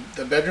 you know,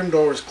 the bedroom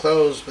door was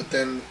closed, but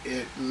then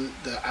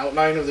the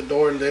outline of the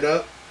door lit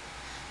up,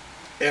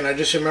 and I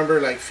just remember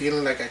like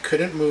feeling like I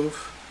couldn't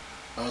move.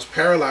 I was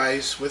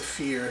paralyzed with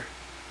fear.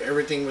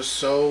 Everything was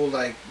so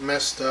like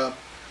messed up.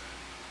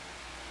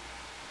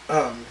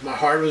 My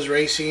heart was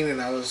racing, and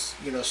I was,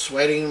 you know,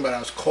 sweating, but I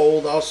was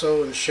cold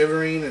also and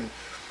shivering, and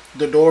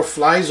the door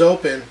flies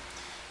open,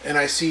 and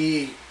I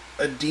see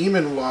a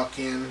demon walk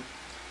in.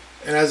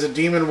 And as the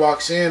demon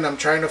walks in, I'm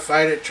trying to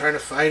fight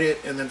it,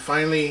 and then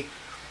finally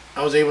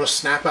I was able to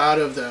snap out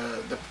of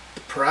the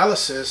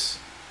paralysis.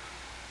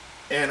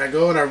 And I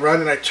go and I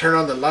run and I turn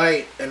on the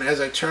light, and as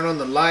I turn on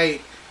the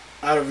light,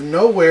 out of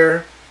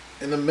nowhere,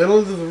 in the middle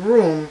of the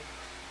room,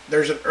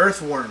 there's an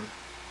earthworm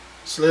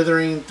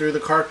slithering through the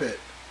carpet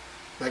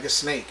like a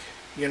snake.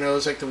 You know,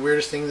 it's like the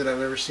weirdest thing that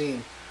I've ever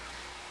seen.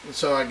 And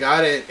so I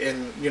got it,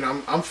 and, you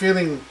know, I'm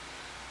feeling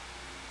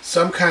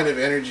some kind of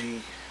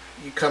energy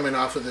coming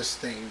off of this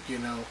thing, you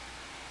know.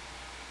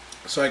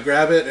 So I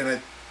grab it,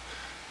 and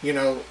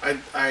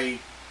I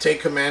take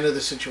command of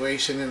the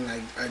situation, and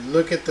I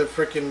look at the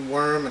freaking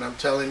worm, and I'm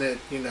telling it,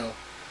 you know,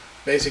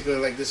 basically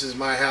like, this is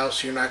my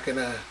house. You're not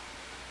gonna,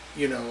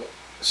 you know,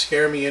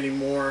 scare me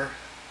anymore.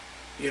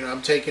 You know,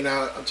 I'm taking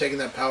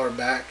that power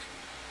back,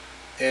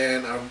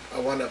 and I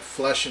wound up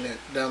flushing it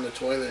down the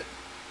toilet.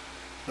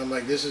 I'm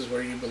like, this is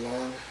where you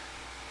belong.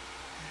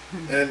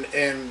 And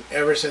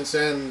ever since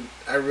then,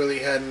 I really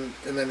hadn't,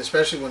 and then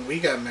especially when we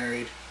got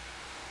married,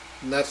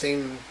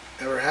 nothing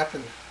ever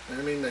happened.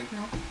 I mean, like,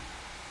 no.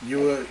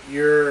 You're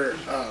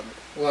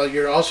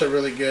also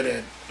really good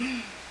at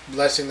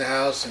blessing the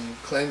house and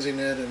cleansing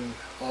it and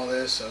all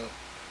this, so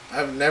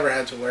I've never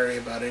had to worry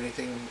about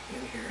anything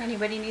in here.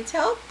 Anybody needs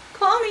help,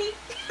 call me.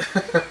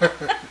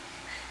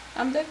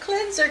 I'm the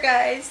cleanser,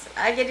 guys.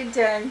 I get it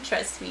done.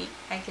 Trust me,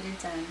 I get it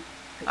done.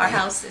 Our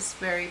house is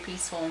very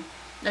peaceful.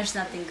 There's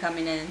nothing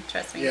coming in,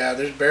 trust me. Yeah,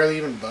 there's barely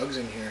even bugs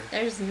in here.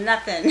 There's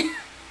nothing.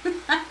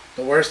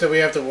 The worst that we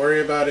have to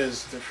worry about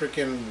is the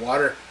freaking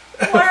water.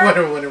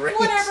 when it rains.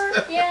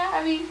 Whatever. Yeah,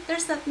 I mean,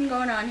 there's nothing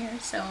going on here,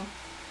 so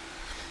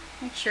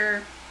make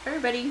sure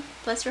everybody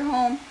bless your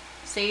home.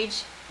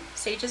 Sage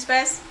is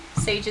best.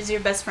 Sage is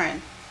your best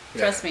friend.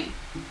 Trust me.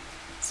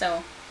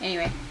 So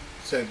anyway,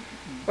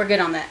 we're good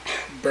on that.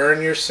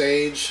 Burn your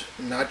sage,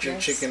 not your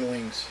chicken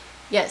wings.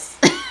 Yes.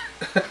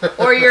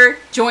 Or your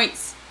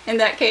joints. In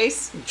that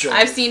case, joints.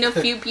 I've seen a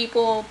few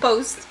people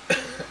post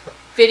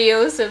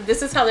videos of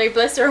this is how they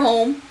bless their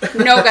home.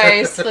 No,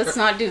 guys, let's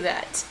not do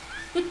that.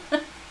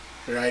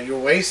 Right, you're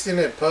wasting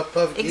it. Puff,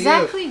 puff,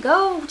 exactly. Give.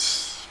 Go.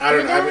 I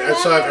don't know.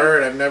 So I've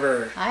heard.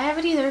 I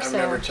haven't either. I've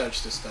never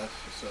touched this stuff.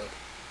 So.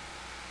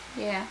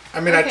 Yeah.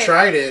 I mean, I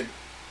tried it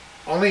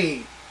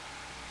only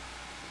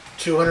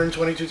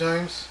 222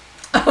 times.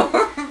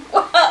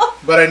 Wow.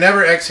 But I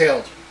never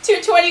exhaled.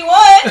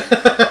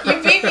 221.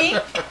 You beat me.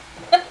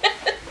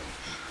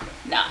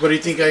 No. What do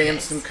you think I am?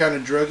 Some kind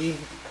of druggie?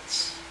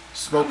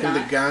 Smoking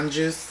the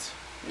ganjas?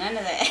 None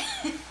of that.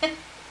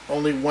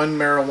 Only one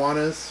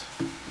marijuanas?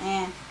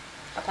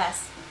 I'll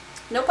pass.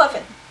 No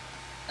puffing.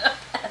 I'll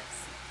pass.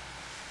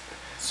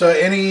 So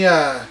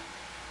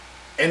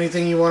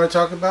anything you want to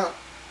talk about?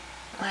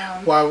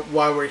 While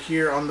we're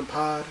here on the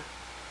pod?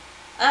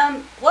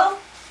 Well,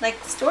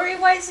 like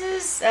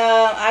story-wise,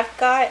 I've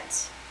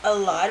got a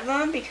lot of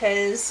them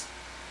because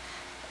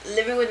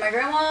living with my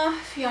grandma,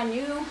 if y'all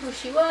knew who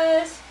she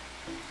was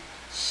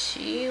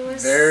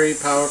very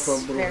powerful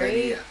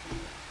brujeria.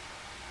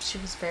 She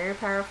was very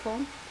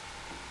powerful.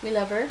 We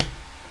love her.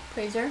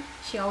 Praise her.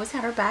 She always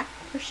had our back,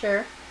 for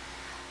sure.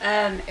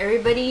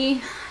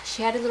 Everybody,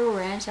 she had a little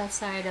ranch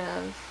outside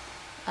of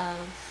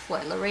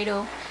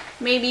Laredo.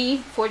 Maybe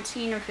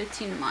 14 or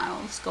 15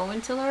 miles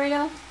going to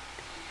Laredo.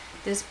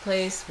 This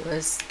place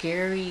was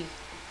scary.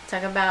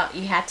 Talk about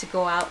you had to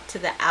go out to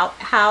the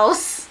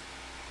outhouse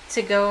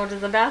to go to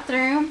the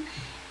bathroom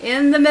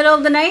in the middle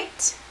of the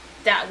night.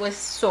 That was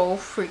so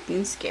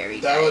freaking scary,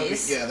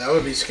 guys. That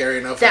would be scary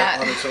enough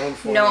on its own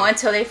for No, me.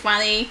 until they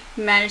finally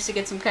managed to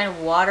get some kind of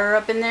water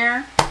up in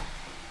there.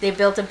 They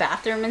built a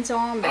bathroom and so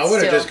on. But I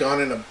would have just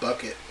gone in a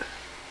bucket.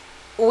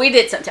 We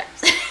did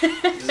sometimes.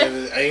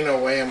 Ain't no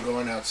way I'm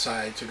going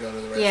outside to go to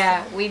the restaurant.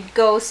 Yeah, we'd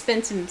go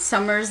spend some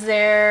summers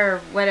there or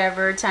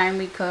whatever time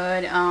we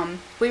could.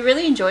 We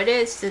really enjoyed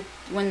it. It's just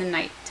when the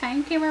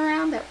nighttime came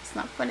around, that was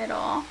not fun at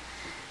all.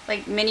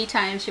 Like many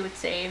times she would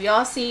say, if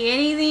y'all see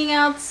anything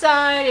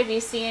outside, if you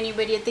see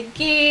anybody at the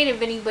gate,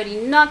 if anybody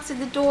knocks at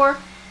the door,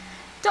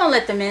 don't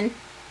let them in.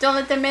 Don't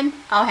let them in.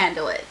 I'll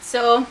handle it.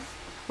 So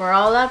we're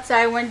all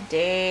outside one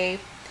day.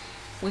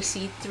 We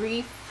see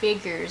 3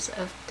 figures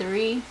of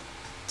 3,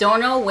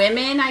 don't know,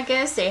 women, I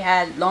guess. They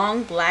had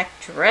long black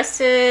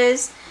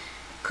dresses.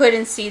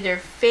 Couldn't see their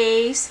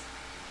face.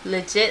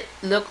 Legit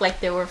looked like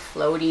they were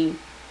floating.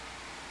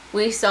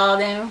 We saw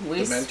them.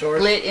 We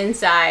split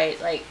inside.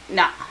 Like,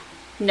 nah.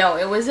 No,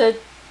 it was a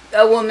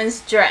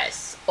woman's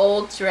dress.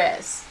 Old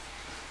dress.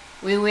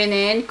 We went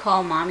in,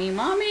 called Mommy.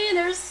 Mommy,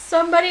 there's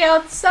somebody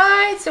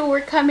outside. So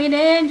we're coming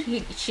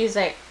in. She's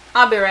like,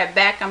 I'll be right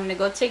back. I'm going to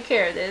go take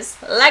care of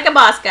this. Like a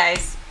boss,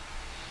 guys.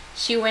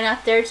 She went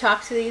out there,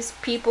 talked to these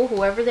people,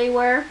 whoever they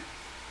were.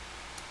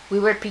 We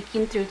were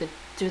peeking through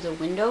the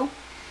window.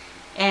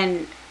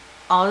 And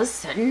all of a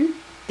sudden,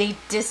 they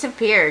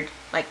disappeared.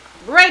 Like,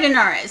 right in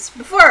our eyes.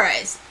 Before our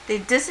eyes. They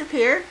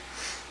disappeared.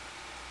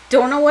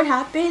 Don't know what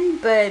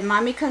happened, but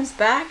Mommy comes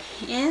back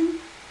in.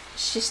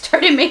 She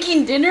started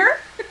making dinner.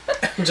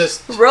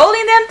 Just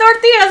rolling them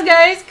tortillas,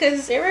 guys,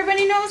 because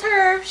everybody knows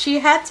her. She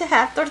had to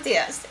have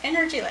tortillas in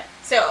her chile.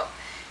 So,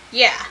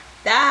 yeah,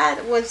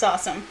 that was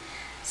awesome.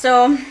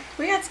 So,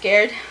 we got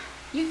scared.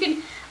 You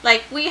can,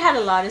 like, we had a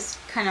lot of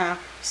kind of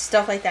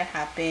stuff like that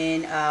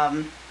happen.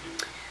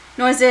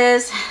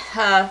 Noises,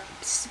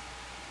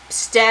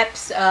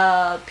 steps,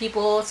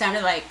 people.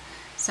 Sounded like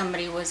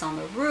somebody was on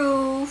the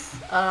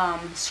roof,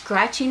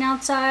 scratching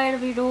outside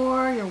of your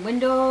door, your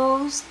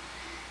windows.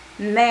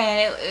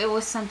 Man, it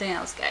was something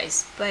else,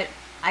 guys. But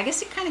I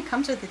guess it kind of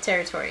comes with the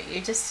territory.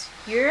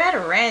 You're at a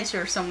ranch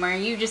or somewhere,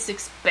 and you just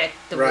expect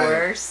the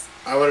worst.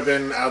 I would have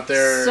been out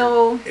there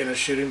in a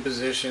shooting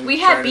position. We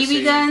had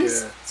BB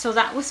guns, so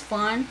that was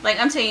fun. Like,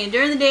 I'm telling you,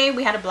 during the day,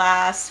 we had a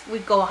blast.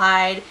 We'd go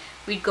hide.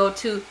 We'd go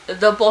to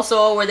the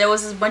pozo where there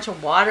was this bunch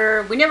of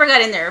water. We never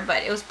got in there,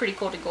 but it was pretty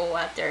cool to go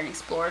out there and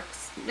explore.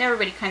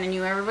 Everybody kind of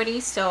knew everybody,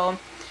 so,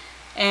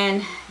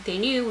 and they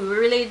knew we were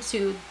related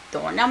to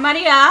Dona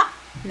Maria.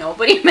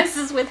 Nobody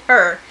messes with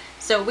her,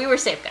 so we were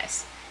safe,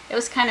 guys. It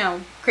was kind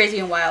of crazy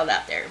and wild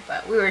out there,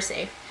 but we were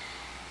safe.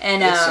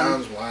 And it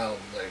sounds wild,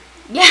 like,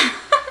 yeah.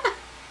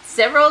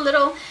 Several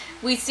little,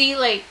 we see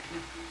like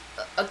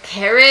a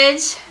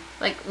carriage,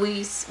 like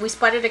we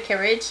spotted a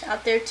carriage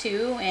out there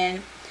too,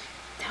 and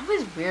that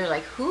was weird.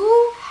 Like,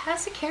 who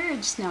has a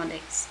carriage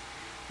nowadays?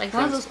 Like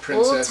one of those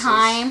old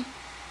time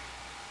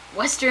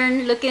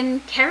Western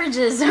looking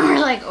carriages, and we're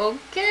like,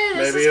 okay,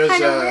 this is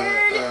kind of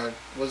weird.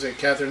 Was it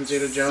Catherine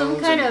Zeta-Jones? Some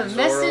kind of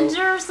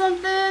messenger or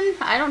something?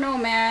 I don't know,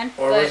 man.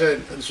 Or was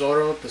it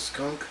Zorro the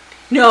skunk?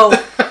 No,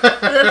 nothing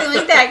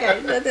like that,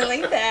 guys. Nothing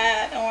like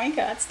that. Oh my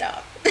God,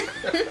 stop.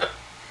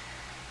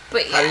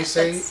 But yeah, how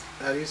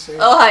do you say?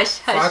 Oh, hush,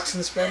 hush. Fox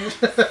in Spanish?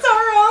 Zorro.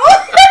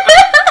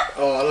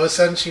 Oh, all of a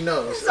sudden she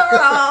knows.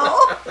 Zorro.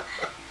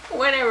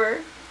 Whatever.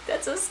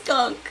 That's a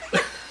skunk.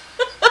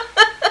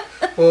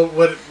 Well,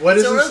 what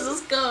is Zorro's a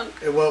skunk.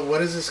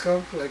 What is a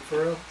skunk, like,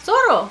 for real?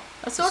 Zorro.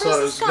 Zorro's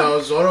a skunk. No,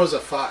 Zorro's a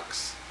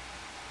fox.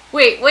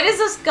 Wait, what is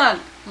a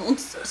skunk?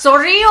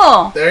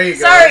 Zorrillo. There you go.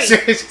 Sorry.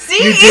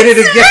 See, you did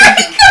it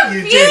again.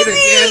 You did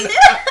it again.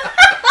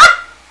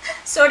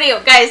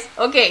 Zorrillo, guys.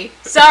 Okay,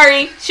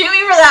 sorry. Shoot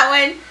me for that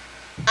one.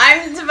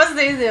 I'm supposed to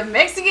say the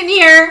Mexican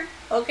here.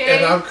 Okay.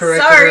 And I'm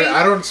correct. Sorry.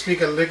 I don't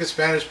speak a lick of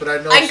Spanish, but I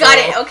know. I got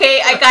it.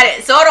 Okay, I got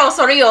it.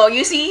 Zorrillo.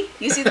 You see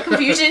the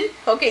confusion?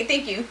 Okay,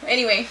 thank you.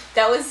 Anyway,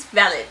 that was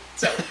valid.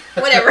 So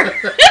whatever.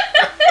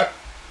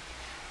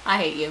 I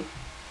hate you.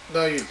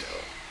 No, you don't.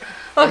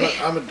 Okay.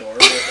 I'm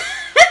adorable.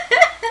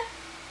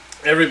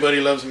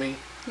 Everybody loves me.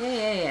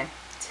 Yeah.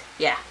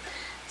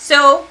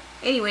 So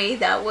anyway,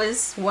 that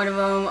was one of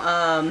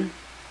them.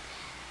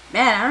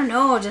 man, I don't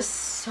know, just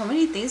so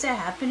many things that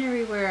happen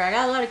everywhere. I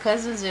got a lot of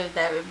cousins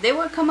that if they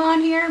would come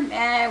on here,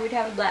 man, we'd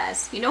have a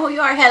blast. You know who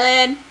you are,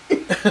 Helen.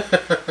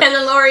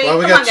 Helen Lori.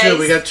 Well, come on, guys.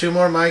 We got 2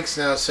 more mics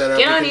now set up.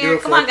 Get on here.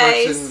 Come on,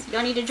 guys. You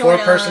don't need to join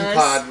us. 4-person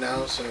pod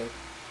now, so.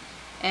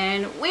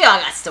 And we all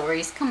got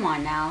stories. Come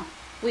on now.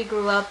 We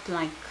grew up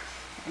like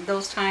in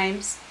those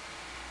times.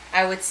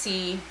 I would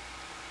see.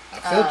 I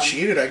feel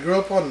cheated. I grew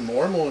up on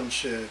normal and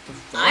shit.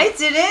 I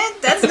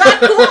didn't. That's not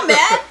cool,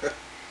 man.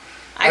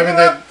 I mean,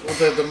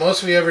 the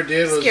most we ever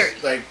did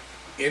was like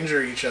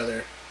injure each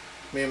other.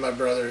 Me and my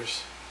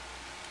brothers.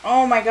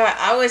 Oh my god,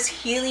 I was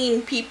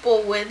healing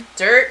people with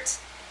dirt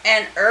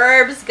and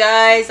herbs,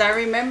 guys. I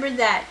remember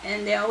that.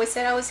 And they always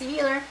said I was a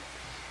healer.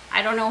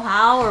 I don't know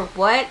how or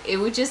what. It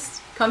would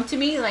just come to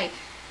me. Like,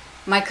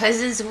 my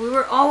cousins, we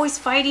were always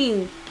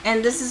fighting.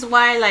 And this is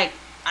why, like,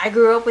 I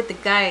grew up with the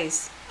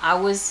guys. I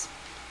was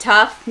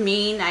tough,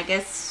 mean. I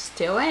guess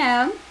still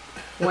am.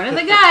 One of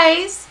the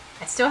guys.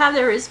 I still have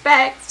their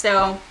respect.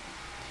 So,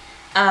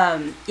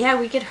 yeah,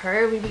 we get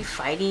hurt. We'd be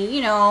fighting,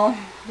 you know,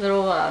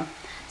 little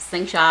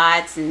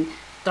slingshots and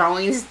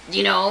throwings,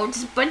 you know,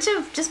 just a bunch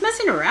of just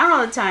messing around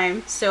all the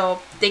time. So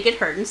they get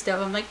hurt and stuff.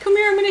 I'm like, come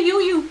here, I'm gonna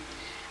heal you.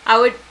 I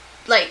would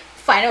like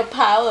find a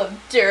pile of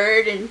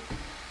dirt and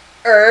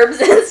herbs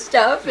and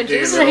stuff and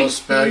just like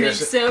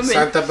mix them.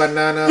 Santa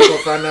banana,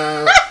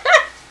 Bofana.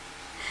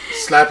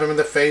 Slap him in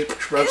the face,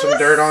 rub some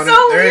dirt on it.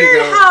 There you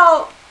go.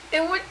 How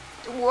it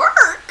would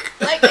work.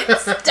 Like, it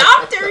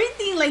stopped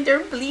everything. Like,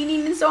 they're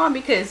bleeding and so on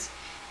because,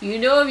 you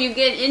know, if you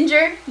get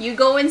injured, you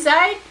go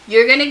inside,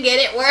 you're going to get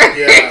it worse.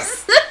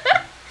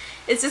 Yeah.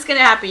 It's just going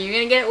to happen. You're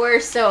going to get it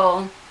worse.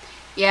 So,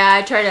 yeah,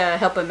 I try to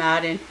help him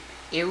out, and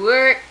it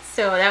worked.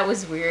 So, that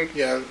was weird.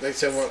 Yeah, they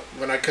said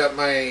when I cut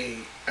my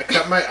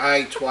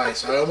eye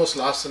twice. I almost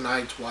lost an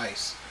eye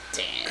twice.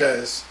 Damn.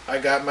 Because I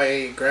got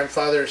my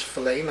grandfather's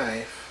fillet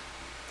knife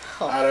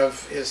out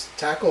of his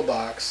tackle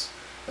box,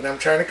 and I'm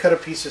trying to cut a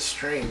piece of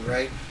string,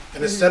 right?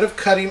 And instead of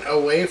cutting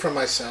away from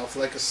myself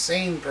like a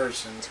sane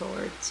person,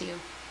 towards you,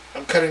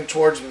 I'm cutting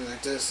towards me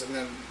like this, and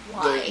then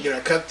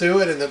I cut through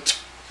it, and then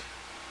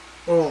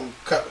boom,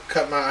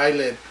 cut my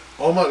eyelid.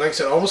 Almost, like I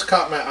said, almost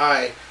caught my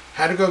eye.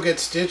 Had to go get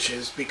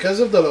stitches because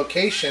of the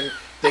location.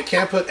 They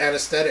can't put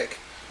anesthetic,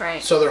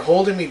 right? So they're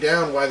holding me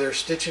down while they're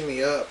stitching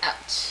me up.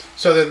 Ouch.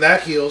 So then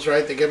that heals,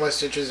 right? They get my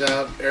stitches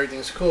out.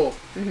 Everything's cool.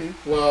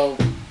 Well,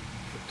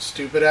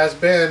 stupid ass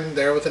Ben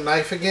there with a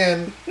knife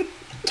again.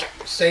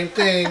 Same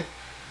thing.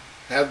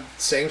 Had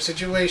same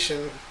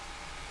situation.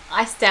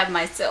 I stabbed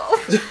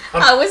myself.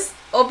 I was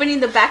opening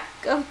the back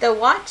of the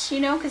watch, you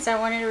know, because I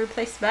wanted to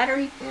replace the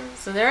battery.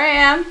 So there I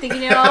am,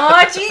 thinking,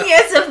 oh,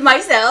 genius of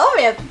myself.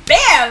 And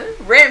bam!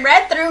 Ran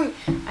right through.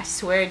 I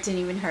swear it didn't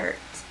even hurt.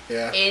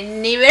 Yeah. It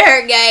didn't even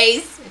hurt,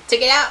 guys. I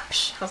took it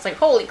out. I was like,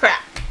 holy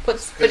crap. Put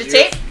a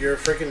tape. You're a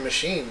freaking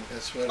machine.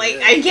 That's what like,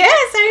 I guess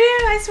I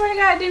did. I swear to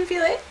God, I didn't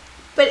feel it.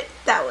 But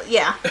that was,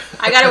 yeah.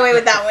 I got away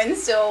with that one,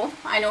 so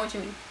I know what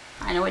you mean.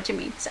 I know what you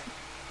mean, so.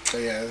 So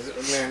yeah,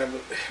 man,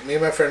 me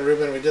and my friend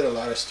Ruben, we did a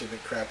lot of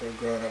stupid crap when we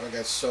were growing up. I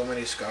got so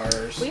many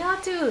scars. We all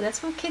do.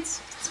 That's what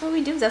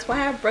we do. That's why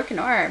I have a broken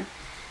arm.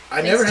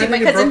 I never had my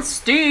any cousin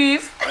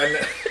Steve.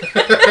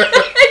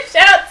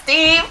 Shout out,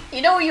 Steve.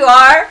 You know who you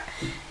are.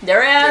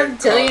 There I am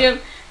telling him,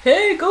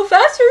 hey, go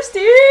faster,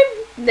 Steve.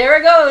 There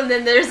we go. And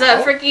then there's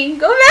a freaking,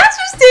 go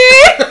faster,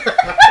 Steve.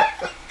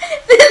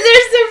 Then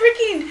there's the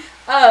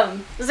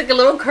freaking, there's like a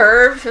little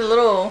curve, a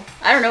little,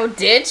 I don't know,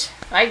 ditch,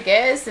 I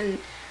guess. And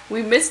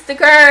we missed the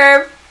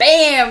curve.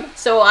 Bam.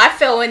 So I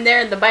fell in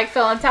there and the bike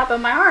fell on top of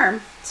my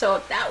arm.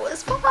 So that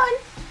was fun.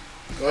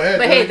 Go ahead.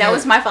 But hey, that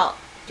was my fault.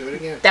 Do it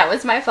again. That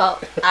was my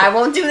fault. I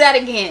won't do that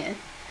again.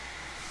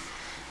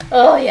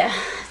 Oh, yeah.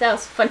 That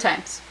was fun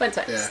times. Fun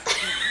times. Yeah.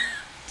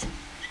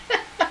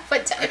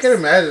 Fun times. I can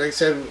imagine. Like I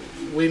said,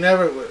 we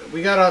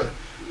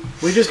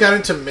just got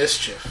into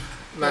mischief.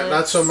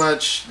 Not so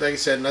much, like I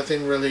said,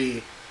 nothing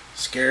really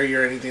scary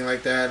or anything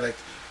like that. Like,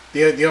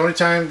 the only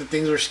time that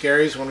things were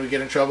scary is when we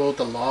get in trouble with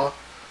the law.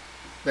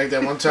 Like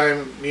that one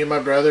time, me and my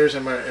brothers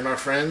and our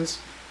friends,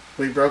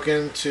 we broke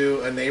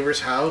into a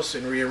neighbor's house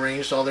and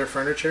rearranged all their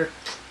furniture.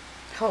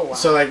 Oh, wow.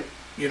 So, like,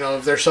 you know,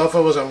 if their sofa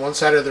was on one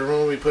side of the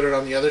room, we put it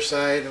on the other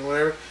side and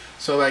whatever.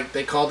 So, like,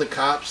 they called the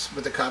cops,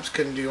 but the cops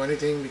couldn't do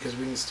anything because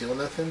we didn't steal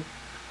nothing.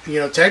 You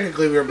know,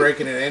 technically we were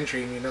breaking and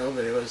entering, you know,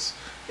 but it was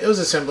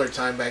a simpler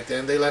time back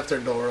then. They left their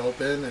door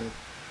open, and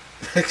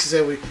like I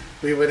said,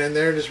 we went in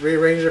there and just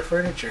rearranged their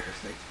furniture.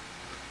 Like,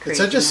 it's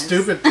such a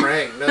stupid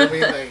prank, you know what I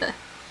mean? Like,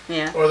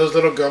 yeah. Or those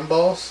little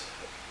gumballs,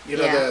 you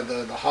know,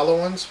 the hollow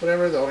ones,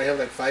 whatever. They only have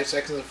like 5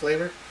 seconds of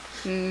flavor.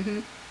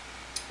 Mm-hmm.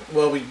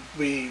 Well,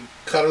 we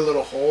cut a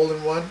little hole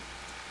in one,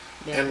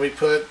 and we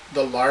put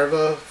the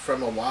larva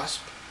from a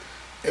wasp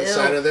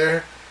inside of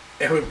there,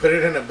 and we put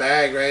it in a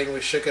bag, right? And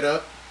we shook it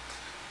up,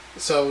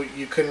 so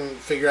you couldn't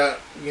figure out,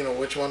 you know,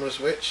 which one was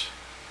which.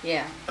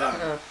 Yeah.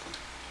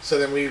 So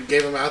then we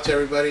gave them out to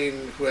everybody,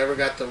 and whoever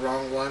got the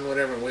wrong one,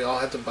 whatever, we all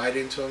had to bite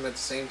into them at the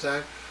same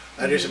time.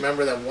 I just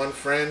remember that one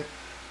friend,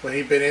 when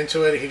he bit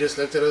into it, he just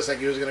looked at us like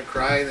he was gonna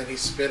cry, and then he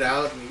spit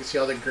out, and you can see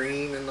all the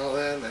green and all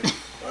that. Like,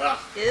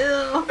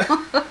 Ew.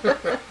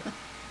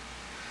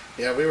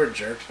 Yeah, we were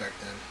jerks back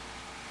then.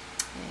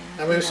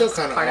 Yeah, I mean, we still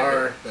kind of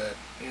are, but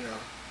you know,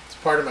 it's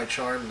part of my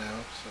charm now.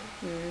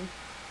 So. Mm.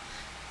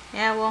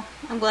 Yeah, well,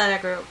 I'm glad I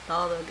grew up with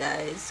all the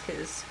guys,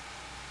 because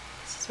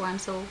this is why I'm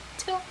so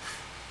tough.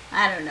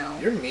 I don't know.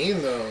 You're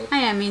mean though. I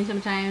am mean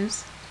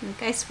sometimes.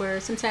 Like, I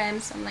swear,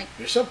 sometimes I'm like...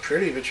 You're so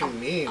pretty, but you're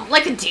mean. I'm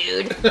like a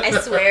dude. I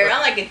swear,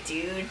 I'm like a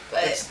dude,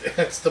 but...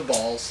 It's the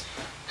balls.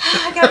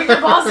 I got bigger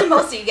balls than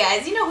most of you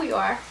guys. You know who you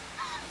are.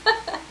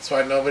 That's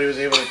why nobody was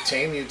able to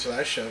tame you till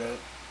I showed up.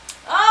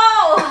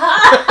 Oh,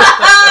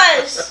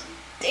 hush!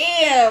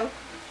 Damn.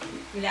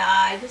 Nah,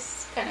 I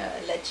just kind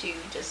of let you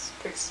just...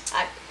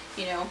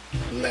 you know.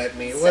 Let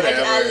me,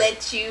 whatever. I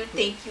let you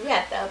think you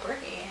had the upper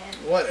hand.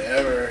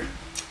 Whatever.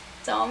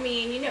 It's all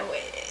me and you know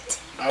it.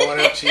 I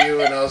went up to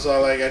you and I was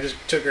all like, I just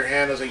took her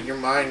hand. I was like, you're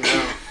mine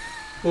now.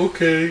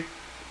 Okay.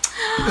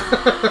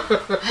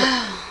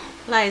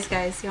 Lies,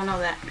 guys. You don't know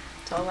that.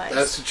 It's all lies.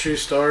 That's the true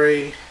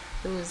story.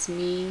 It was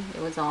me.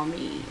 It was all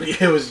me.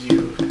 It was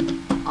you.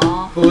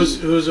 All Who's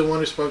the one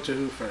who spoke to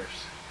who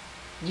first?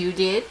 You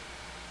did.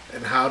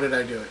 And how did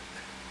I do it?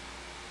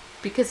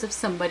 Because of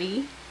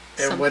somebody.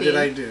 And what did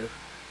I do?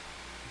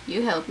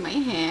 You held my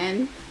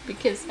hand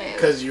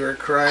because you were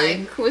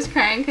crying? I was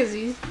crying because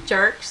these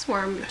jerks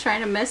were trying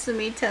to mess with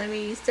me, telling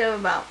me stuff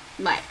about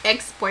my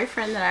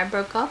ex-boyfriend that I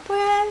broke up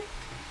with.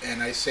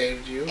 And I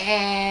saved you.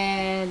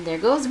 And there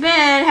goes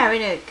Ben having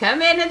to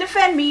come in and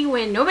defend me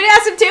when nobody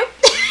asked him to.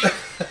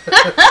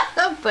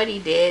 But he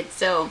did,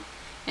 so.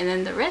 And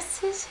then the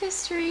rest is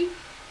history.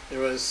 It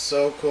was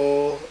so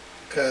cool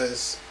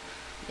because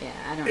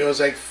it was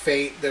like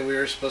fate that we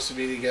were supposed to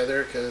be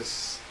together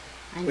because...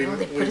 I know,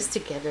 they put us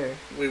together.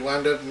 We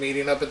wound up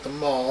meeting up at the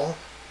mall,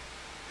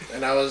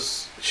 and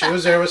she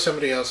was there with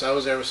somebody else, I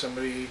was there with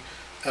somebody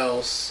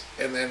else,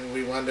 and then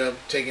we wound up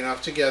taking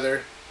off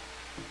together,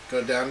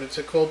 go down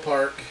to Cole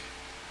Park,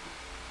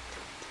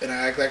 and I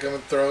act like I'm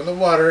going to throw in the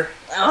water.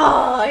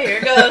 Oh, here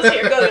it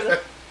goes.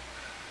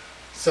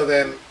 So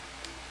then,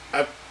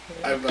 I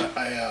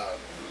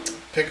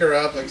pick her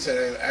up, like I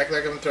said, I act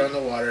like I'm throwing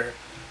the water,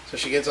 so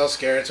she gets all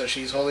scared, so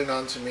she's holding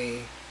on to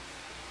me,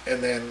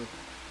 and then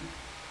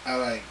I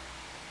like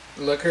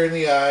look her in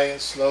the eye and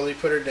slowly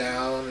put her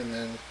down, and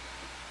then,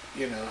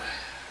 you know,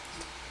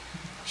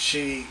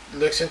 she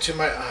looks into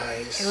my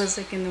eyes. It was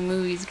like in the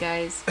movies,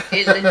 guys.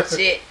 It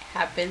legit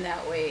happened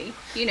that way.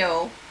 You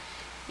know.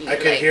 I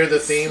could hear the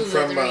theme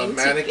from a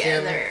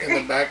mannequin in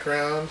the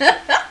background.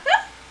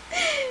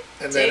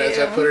 And then as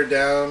I put her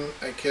down,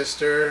 I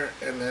kissed her,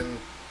 and then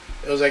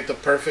it was like the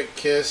perfect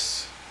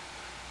kiss.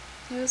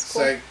 It was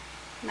cool. It's like,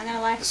 I'm not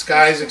gonna lie. the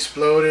skies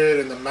exploded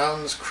and the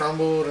mountains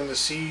crumbled and the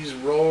seas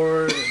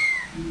roared.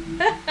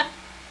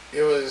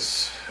 It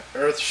was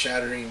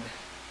earth-shattering.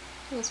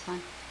 It was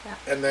fun. Yeah.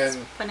 And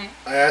then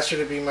I asked her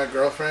to be my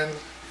girlfriend,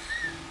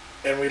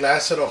 and we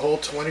lasted a whole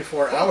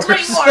 24 hours.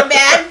 24,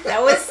 man.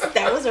 That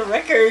was a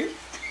record.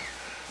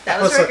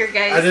 That was a record,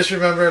 guys. I just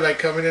remember like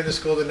coming into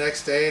school the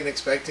next day and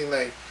expecting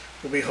like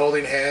we'll be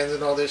holding hands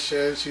and all this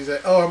shit. She's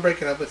like, "Oh, I'm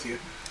breaking up with you."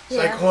 It's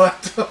like,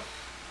 what the?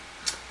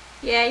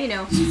 Yeah, you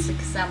know,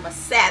 because I'm a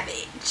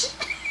savage.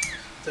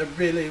 They're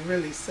really,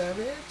 really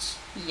savage.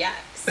 Yes.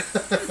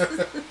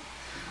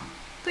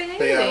 But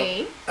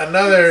anyway. Yeah,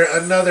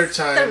 another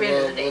time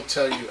we'll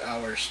tell you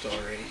our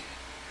story.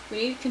 We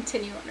need to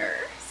continue on our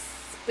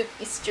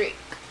spooky streak.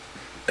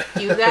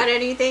 You got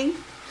anything?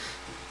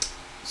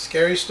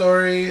 Scary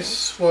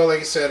stories? Well, like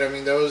I said, I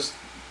mean, that was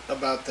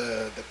about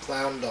the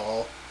clown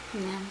doll.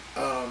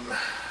 Yeah.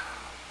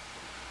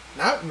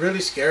 Not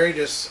really scary,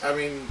 just, I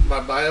mean, my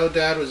bio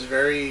dad was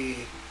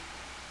very,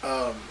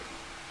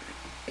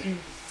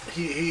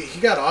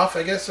 he got off,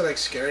 I guess, at, like,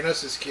 scaring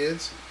us as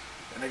kids,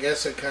 and I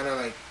guess it kind of,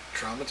 like,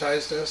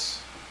 traumatized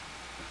us,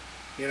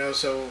 you know,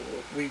 so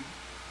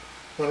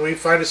when we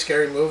find a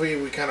scary movie,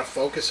 we kind of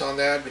focus on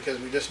that, because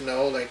we just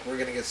know, like, we're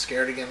going to get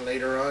scared again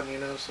later on, you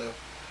know, so,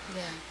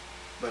 yeah,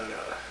 but,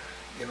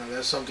 you know,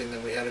 that's something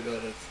that we had to go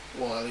to,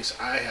 well, at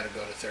least I had to go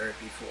to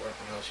therapy for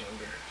when I was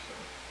younger, so.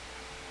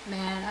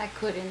 Man, I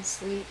couldn't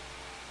sleep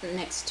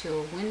next to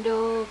a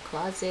window,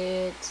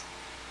 closet,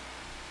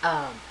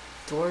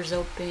 doors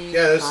open,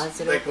 yeah,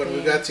 closet like open. when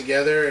we got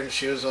together and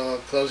she was all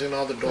closing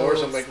all the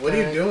doors. I'm like, what are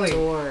you doing?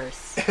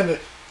 Doors. And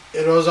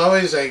it was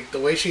always like, the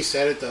way she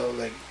said it though,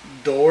 like,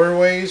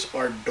 doorways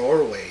are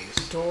doorways.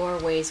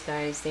 Doorways,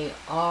 guys, they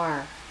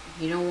are.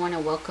 You don't want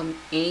to welcome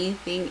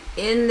anything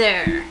in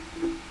there.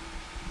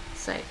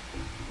 It's like,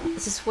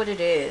 this is what it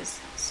is.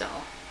 So,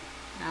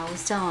 I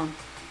always tell them,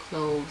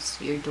 close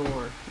your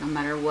door, no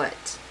matter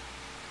what.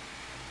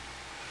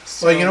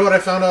 So, well, you know what I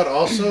found out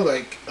also?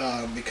 Like,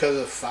 because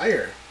of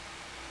fire.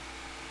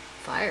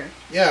 Fire?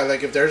 Yeah,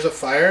 like if there's a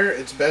fire,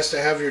 it's best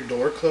to have your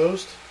door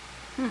closed.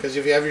 Because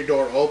if you have your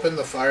door open,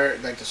 the fire,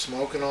 like the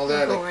smoke and all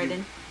that, go like right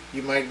in.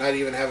 You might not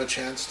even have a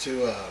chance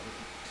to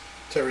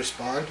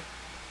respond.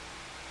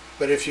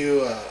 But if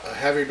you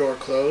have your door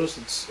closed,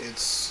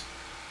 it's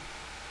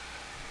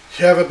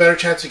you have a better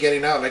chance of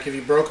getting out. Like if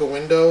you broke a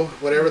window,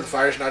 whatever, the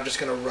fire's not just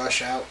gonna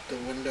rush out the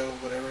window,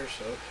 whatever.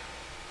 So.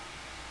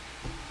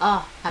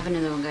 Oh, I have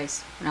another one,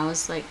 guys. When I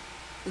was like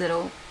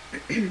little,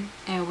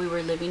 and we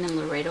were living in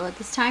Laredo at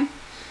this time,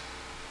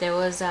 there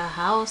was a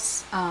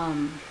house.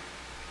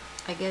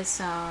 I guess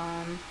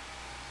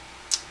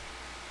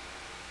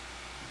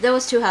there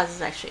was 2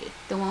 houses actually.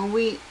 The one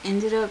we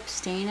ended up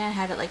staying at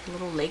had like a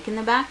little lake in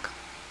the back,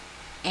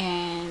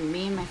 and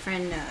me and my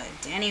friend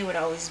Danny would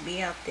always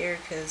be out there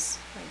because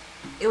like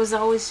it was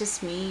always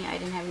just me. I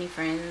didn't have any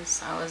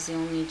friends. I was the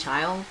only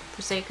child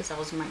per se because I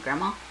was with my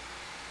grandma.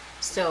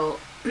 So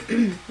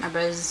my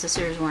brothers and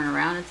sisters weren't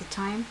around at the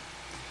time,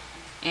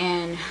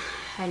 and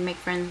I'd make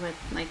friends with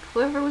like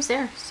whoever was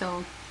there.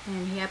 So,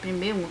 and he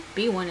happened to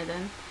be one of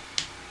them.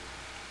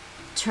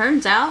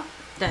 Turns out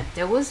that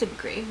there was a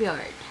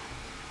graveyard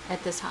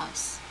at this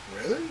house.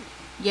 Really?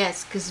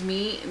 Yes, because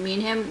me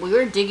and him, we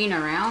were digging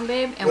around,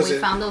 babe, and we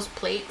found those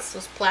plates,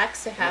 those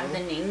plaques that have the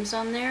names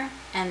on there,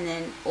 and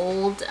then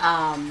old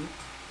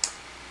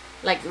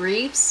like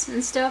reefs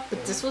and stuff.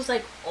 But this was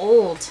like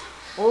old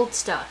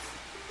stuff.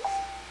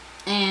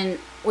 And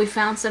we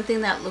found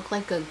something that looked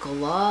like a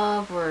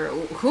glove, or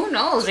who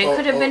knows? It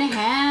could have been a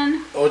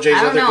hand.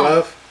 OJ's other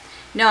glove?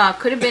 No, it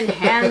could have been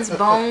hands,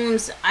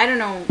 bones. I don't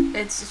know.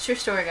 It's a true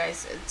story,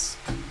 guys.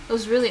 It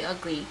was really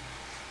ugly.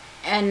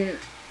 And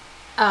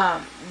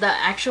the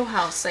actual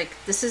house, like,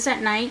 this is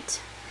at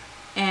night,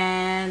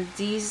 and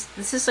this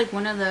is like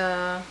one of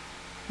the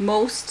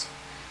most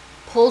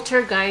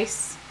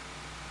poltergeist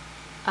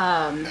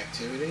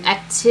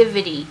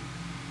activity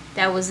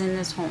that was in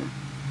this home.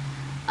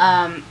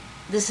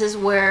 This is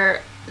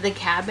where the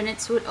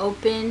cabinets would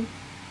open,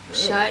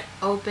 shut,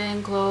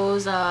 open,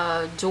 close,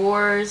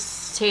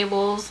 doors,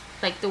 tables,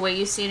 like the way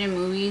you see it in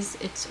movies.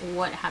 It's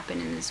what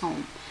happened in this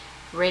home.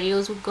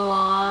 Radios would go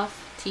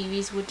off,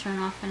 TVs would turn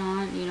off and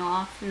on,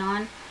 off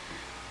and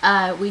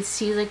on. We'd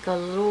see like a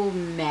little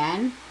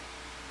man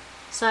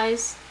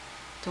size,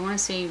 don't want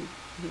to say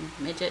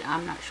midget,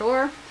 I'm not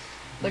sure,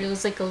 but it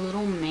was like a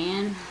little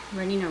man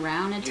running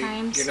around at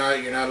times.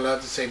 You're not allowed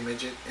to say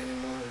midget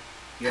anymore.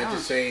 You have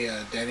to say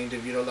Danny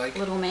DeVito like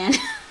little man.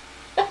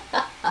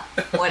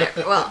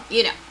 Whatever. Well,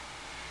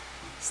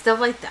 stuff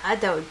like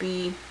that would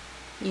be,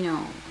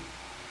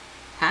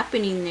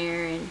 happening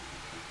there, and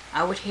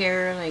I would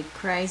hear like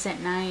cries at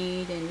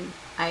night, and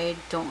I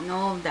don't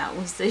know if that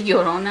was the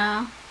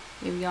Llorona.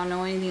 If y'all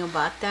know anything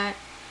about that,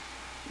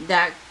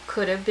 that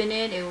could have been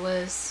it. It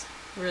was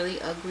really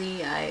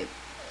ugly.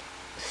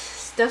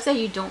 Stuff that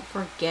you don't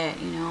forget,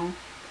 And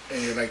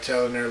you're like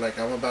telling her, like,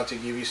 I'm about to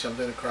give you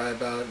something to cry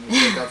about, and you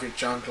take off your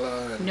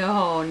chancla. And...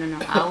 No.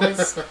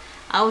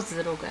 I was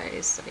little,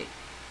 guys. Like,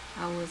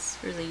 I was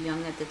really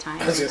young at the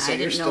time. I was gonna say,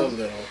 you're still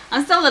little.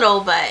 I'm still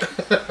little, but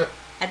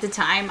at the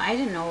time, I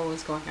didn't know what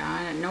was going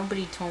on.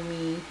 Nobody told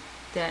me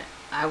that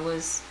I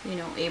was,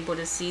 able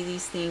to see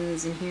these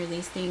things and hear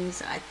these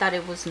things. I thought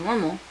it was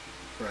normal.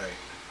 Right.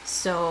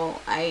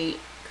 So I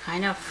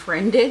kind of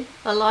friended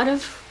a lot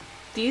of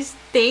these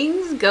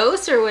things,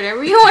 ghosts or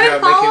whatever you want to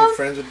call them. Making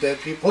friends with dead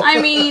people.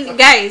 I mean,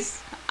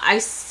 guys, I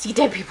see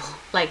dead people.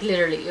 Like,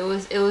 literally, it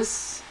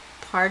was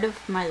part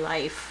of my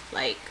life.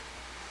 Like,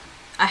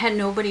 I had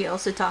nobody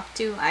else to talk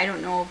to. I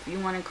don't know if you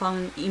want to call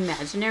them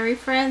imaginary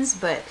friends,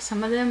 but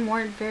some of them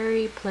weren't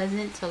very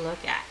pleasant to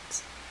look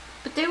at.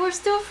 But they were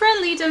still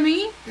friendly to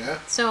me. Yeah.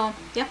 So,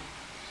 yeah.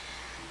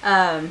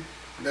 I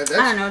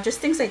don't know, just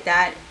things like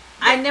that.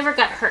 I never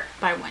got hurt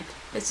by one.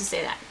 Let's just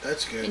say that.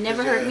 That's good. It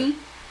never hurt me.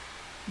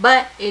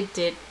 But it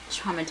did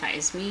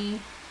traumatize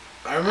me.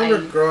 I remember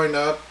growing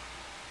up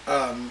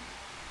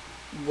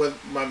with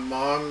my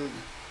mom.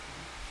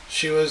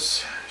 She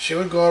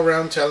would go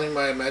around telling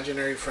my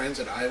imaginary friends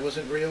that I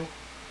wasn't real.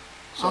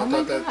 So I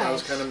thought that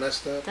was kind of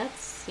messed up.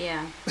 That's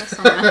not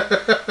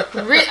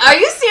Are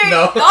you serious?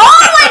 No.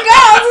 Oh my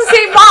god, I was gonna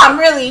say, Mom,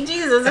 really?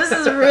 Jesus,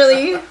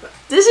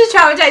 this is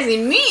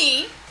traumatizing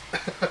me.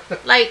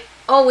 Like,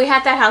 we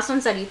had that house on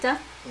Sarita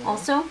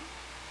also.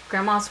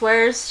 Grandma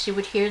swears she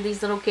would hear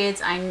these little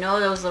kids. I know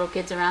those little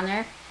kids around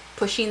there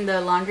pushing the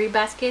laundry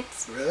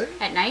baskets. Really?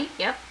 At night,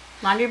 yep.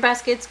 Laundry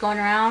baskets going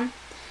around.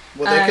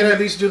 Well, they could at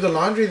least do the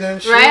laundry then.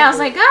 Right? I was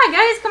like,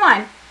 guys, come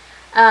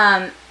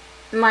on.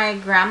 My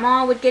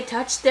grandma would get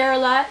touched there a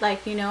lot.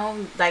 Like,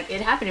 like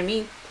it happened to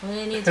me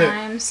plenty of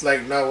times.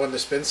 Like, not when the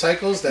spin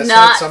cycles? That's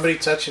not somebody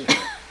touching her.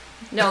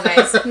 No,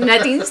 guys.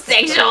 Nothing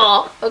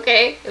sexual.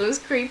 Okay? It was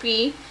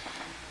creepy.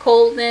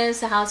 Coldness.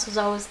 The house was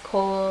always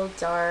cold,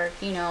 dark.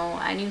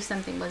 I knew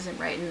something wasn't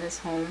right in this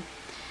home.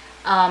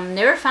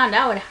 Never found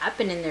out what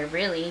happened in there,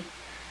 really.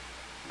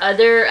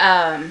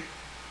 I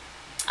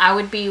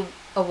would be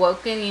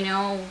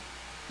awoken,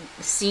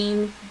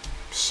 seeing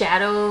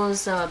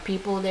shadows,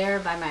 people there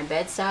by my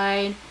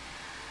bedside.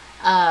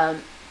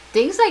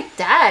 Things like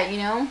that,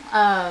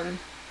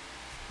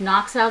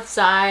 knocks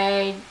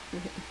outside,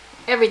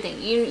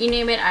 everything. You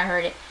name it, I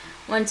heard it.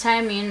 One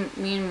time, me and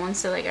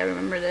Monse, like, I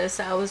remember this.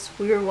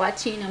 We were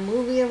watching a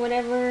movie or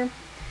whatever.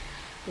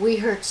 We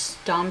heard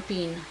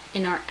stomping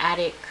in our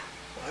attic.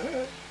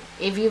 What?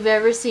 If you've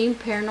ever seen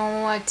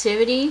Paranormal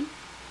Activity,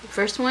 the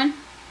first one,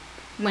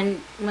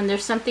 when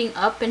there's something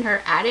up in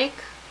her attic,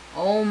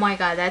 oh my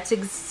god, that's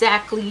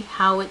exactly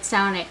how it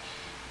sounded.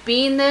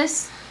 Being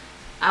this,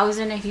 I was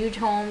in a huge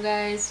home,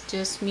 guys,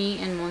 just me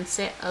and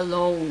Monse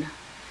alone.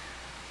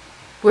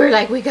 We're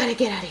like, we gotta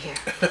get out of here.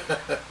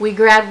 We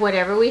grabbed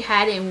whatever we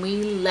had and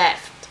we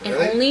left. Really?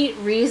 And only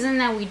reason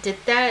that we did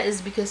that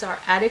is because our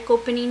attic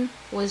opening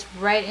was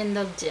right in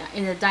the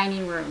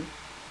dining room,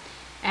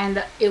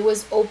 and it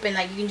was open.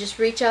 Like, you can just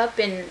reach up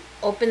and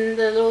open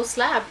the little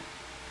slab.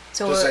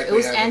 So like it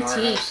was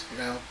antique. House, you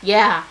know?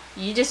 Yeah,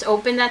 you just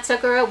open that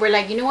sucker up. We're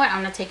like, you know what?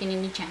 I'm not taking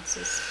any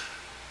chances.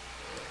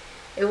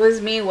 It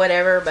was me,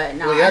 whatever, but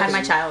no, I had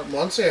my child.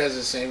 Monse has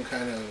the same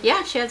kind of.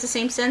 Yeah, she has the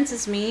same sense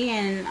as me,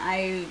 and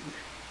I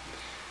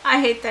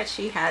hate that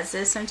she has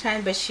this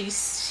sometimes, but she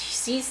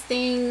sees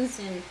things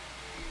and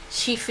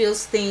she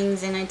feels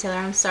things, and I tell her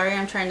I'm sorry,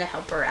 I'm trying to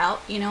help her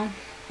out, you know,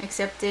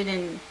 accept it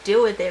and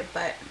deal with it,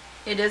 but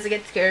it does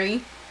get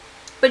scary.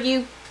 But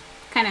you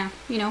kind of,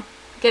 you know,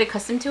 get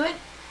accustomed to it.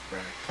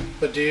 Right.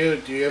 But do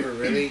you ever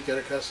really get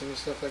accustomed to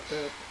stuff like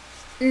that?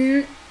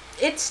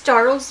 It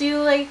startles you,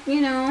 like, you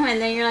know, and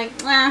then you're like,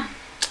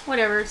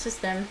 whatever, it's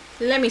just them.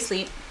 Let me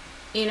sleep.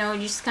 You know,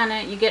 you just kind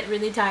of, you get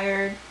really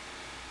tired.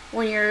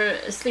 When you're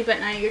asleep at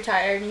night, you're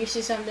tired, and you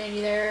see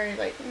something there, and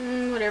you're like,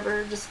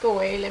 whatever, just go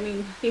away,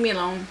 leave me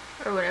alone,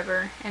 or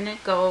whatever, and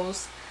it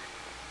goes.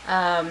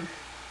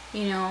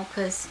 You know,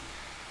 because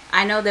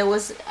I know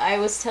I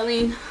was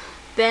telling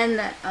Ben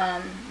that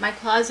my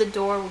closet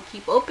door would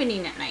keep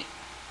opening at night.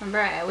 Remember,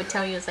 I would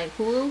tell you, it's like,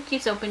 who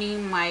keeps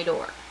opening my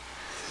door?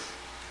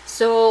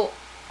 So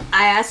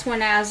I asked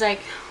one, I was like,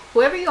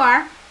 whoever you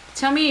are,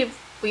 tell me if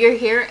you're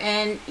here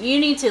and you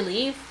need to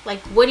leave.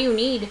 Like, what do you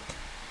need?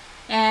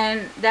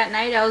 And that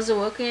night I was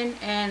awoken,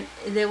 and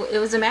it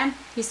was a man.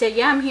 He said,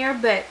 yeah, I'm here,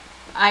 but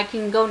I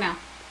can go now.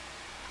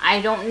 I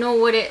don't know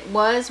what it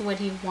was, what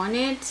he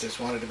wanted.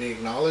 Just wanted to be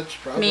acknowledged,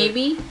 probably.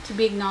 Maybe to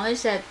be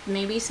acknowledged that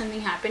maybe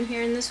something happened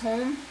here in this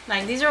home.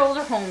 Like, these are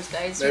older homes,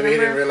 guys. Maybe he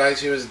didn't realize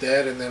he was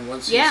dead, and then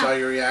once he saw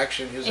your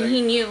reaction, he was like,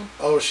 he knew.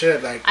 Oh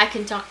shit! Like, I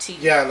can talk to you.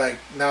 Yeah, like,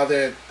 now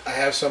that I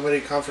have somebody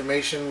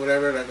confirmation,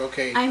 whatever. Like,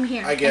 okay, I'm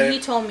here. I get and it.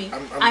 He told me,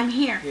 I'm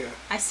here. Yeah.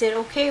 I said,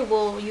 okay,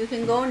 well, you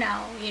can go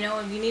now. You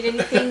know, if you need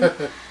anything,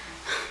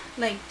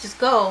 like, just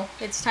go.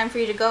 It's time for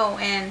you to go.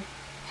 And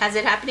has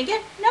it happened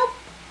again? Nope.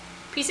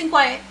 Peace and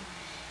quiet.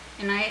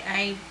 And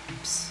I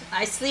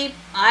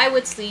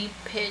would sleep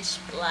pitch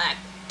black,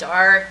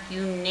 dark,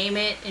 you name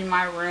it, in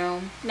my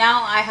room.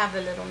 Now I have a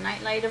little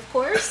nightlight, of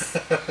course,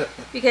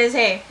 because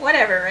hey,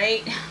 whatever,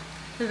 right?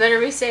 The better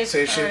be safe.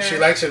 So she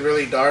likes it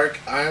really dark.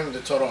 I am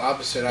the total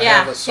opposite. I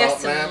have a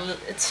salt lamp.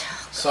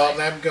 Salt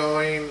lamp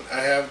going.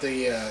 I have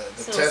the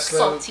Tesla.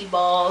 Salty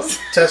balls.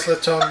 Tesla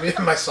told me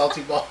my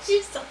salty balls.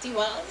 Your salty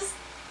balls.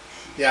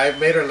 Yeah, I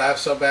made her laugh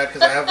so bad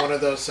because I have one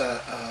of those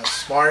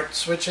smart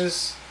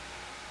switches.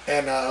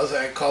 And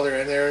I called her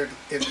in there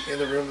in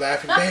the room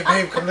laughing,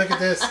 babe, come look at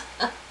this.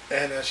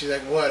 And she's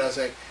like, what? I was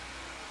like,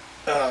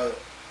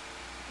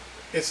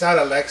 it's not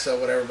Alexa,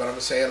 whatever, but I'm going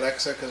to say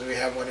Alexa because we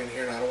have one in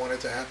here and I don't want it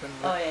to happen.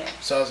 Oh, yeah.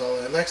 So I was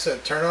all, Alexa,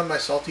 turn on my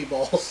salty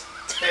balls.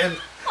 And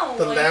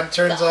the lamp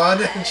turns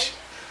on and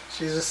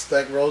she just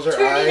like rolls her eyes.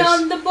 Turning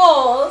on the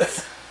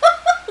balls.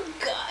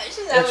 Gosh,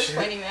 that was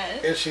funny, man.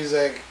 And she's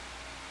like,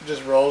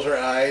 just rolls her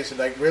eyes and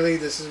like, really?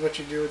 This is what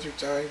you do with your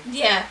time?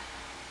 Yeah.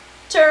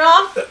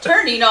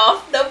 Turning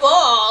off the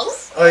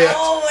balls. Oh, yeah.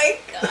 Oh, my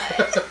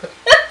God.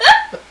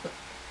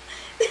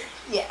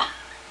 Yeah.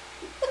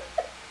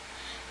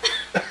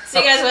 So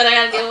you guys what I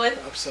gotta deal with?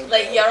 I'm so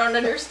like, bad. y'all don't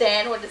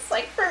understand what it's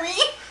like for me.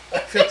 I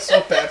feel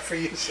so bad for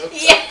you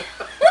sometimes. Yeah.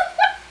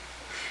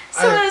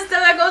 Some of the stuff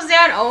that goes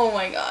down, oh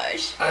my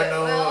gosh. I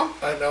know,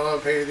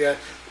 I'm paying the.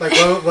 Like,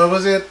 what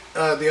was it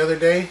the other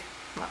day?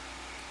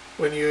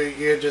 When you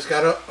had just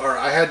got up, or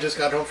I had just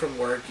got home from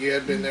work. You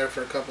had been there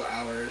for a couple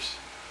hours.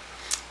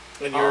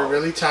 And you were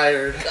really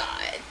tired.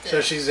 God.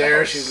 So she's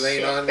there, she's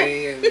laying on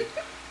me,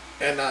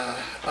 and I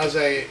was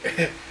like,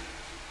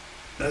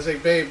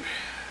 babe,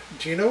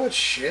 do you know what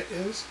shit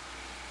is?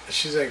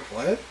 She's like,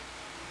 what?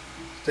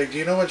 Like, do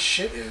you know what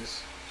shit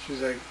is?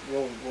 She's like,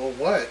 well,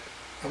 what?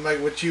 I'm like,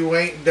 what you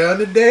ain't done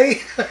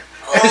today?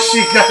 And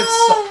she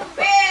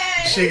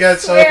got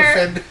so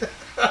offended.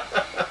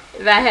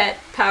 If I had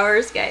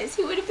powers, guys,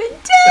 he would have been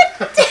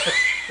dead.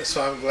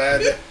 So I'm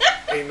glad that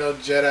ain't no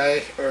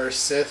Jedi or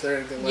Sith or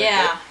anything like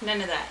that. Yeah,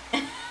 none of that.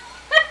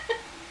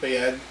 But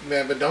yeah,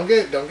 man, but don't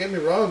get me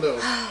wrong though.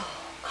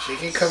 She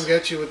can come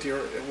get you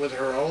with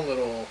her own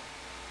little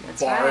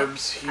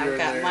barbs here and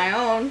there. I've got my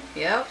own.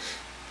 Yep.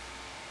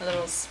 A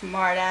little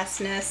smart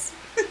assness.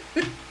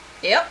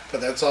 Yep.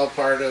 But that's all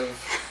part of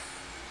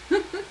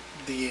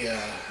the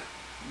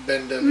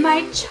Benda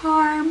my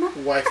charm.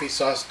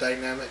 WifeySauce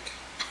dynamic.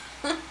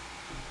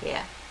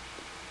 Yeah.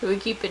 We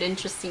keep it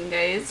interesting,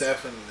 guys.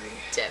 Definitely.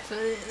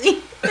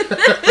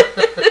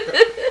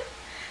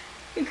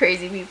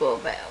 Crazy people,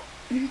 but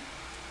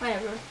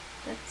whatever.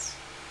 That's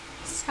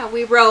how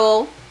we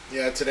roll.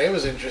 Yeah, today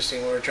was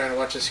interesting. We were trying to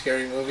watch a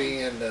scary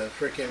movie, and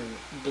freaking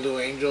Blue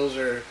Angels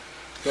are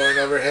going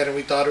overhead, and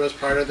we thought it was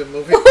part of the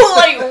movie.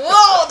 Like,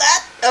 whoa,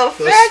 that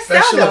effects,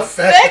 sound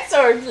effects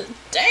are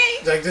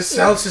dang. Like, this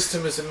sound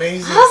system is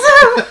amazing.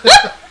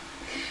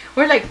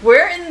 We're like,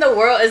 where in the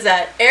world is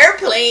that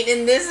airplane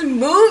in this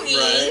movie?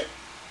 Right.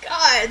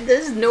 God,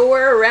 there's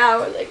nowhere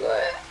around. We're like,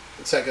 what?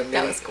 It's like a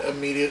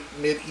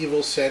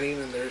medieval setting,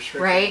 and there's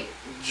freaking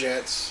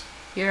jets.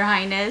 Your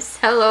Highness.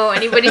 Hello,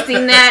 anybody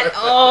seen that?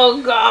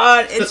 Oh,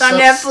 God. It's on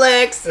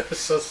Netflix. It's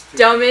so stupid.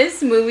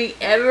 Dumbest movie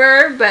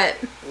ever, but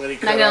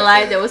not gonna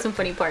lie, there was some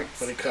funny parts.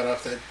 When he cut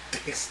off that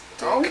dick.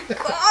 Oh,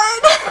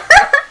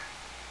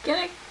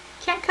 God.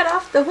 Can't cut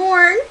off the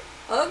horn.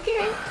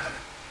 Okay.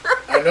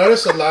 I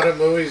noticed a lot of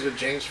movies with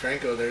James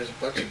Franco, there's a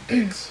bunch of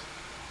dicks.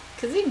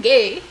 Cause he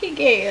gay. He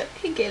gay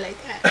like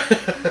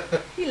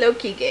that. He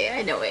low-key gay.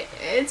 I know it.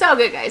 It's all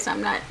good, guys.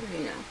 I'm not,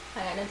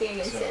 I got nothing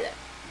against that.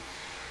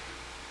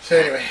 So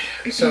anyway,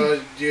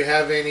 so do you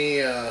have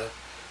any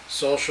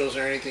socials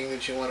or anything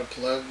that you want to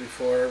plug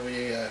before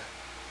we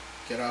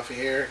get off of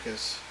here?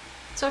 Cause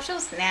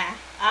socials, nah.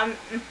 I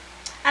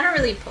don't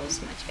really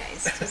post much,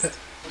 guys.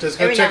 Just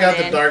go check out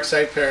the Dark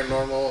Side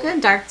Paranormal.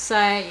 The Dark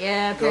Side,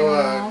 yeah.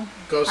 Paranormal.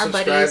 Go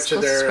subscribe to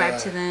their. Subscribe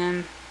to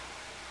them.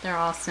 They're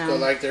awesome. Go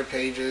like their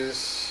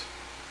pages.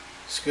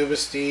 Scuba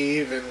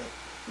Steve and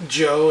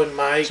Joe and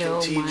Mike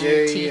and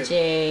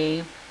TJ.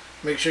 And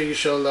make sure you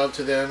show love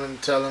to them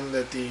and tell them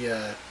that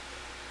the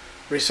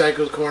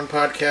Recycled Corn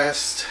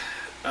Podcast,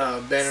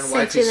 Ben and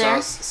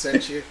WifeySauce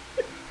sent you.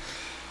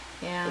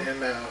 Yeah.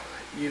 And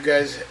you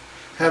guys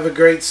have a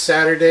great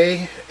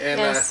Saturday. And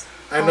yes,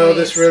 I know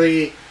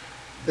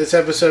this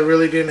episode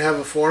really didn't have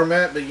a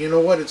format, but you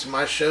know what? It's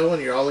my show,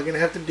 and you're all going to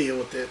have to deal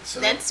with it. So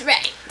that's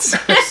right.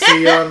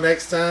 See y'all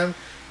next time.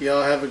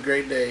 Y'all have a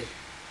great day.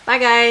 Bye,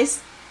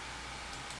 guys.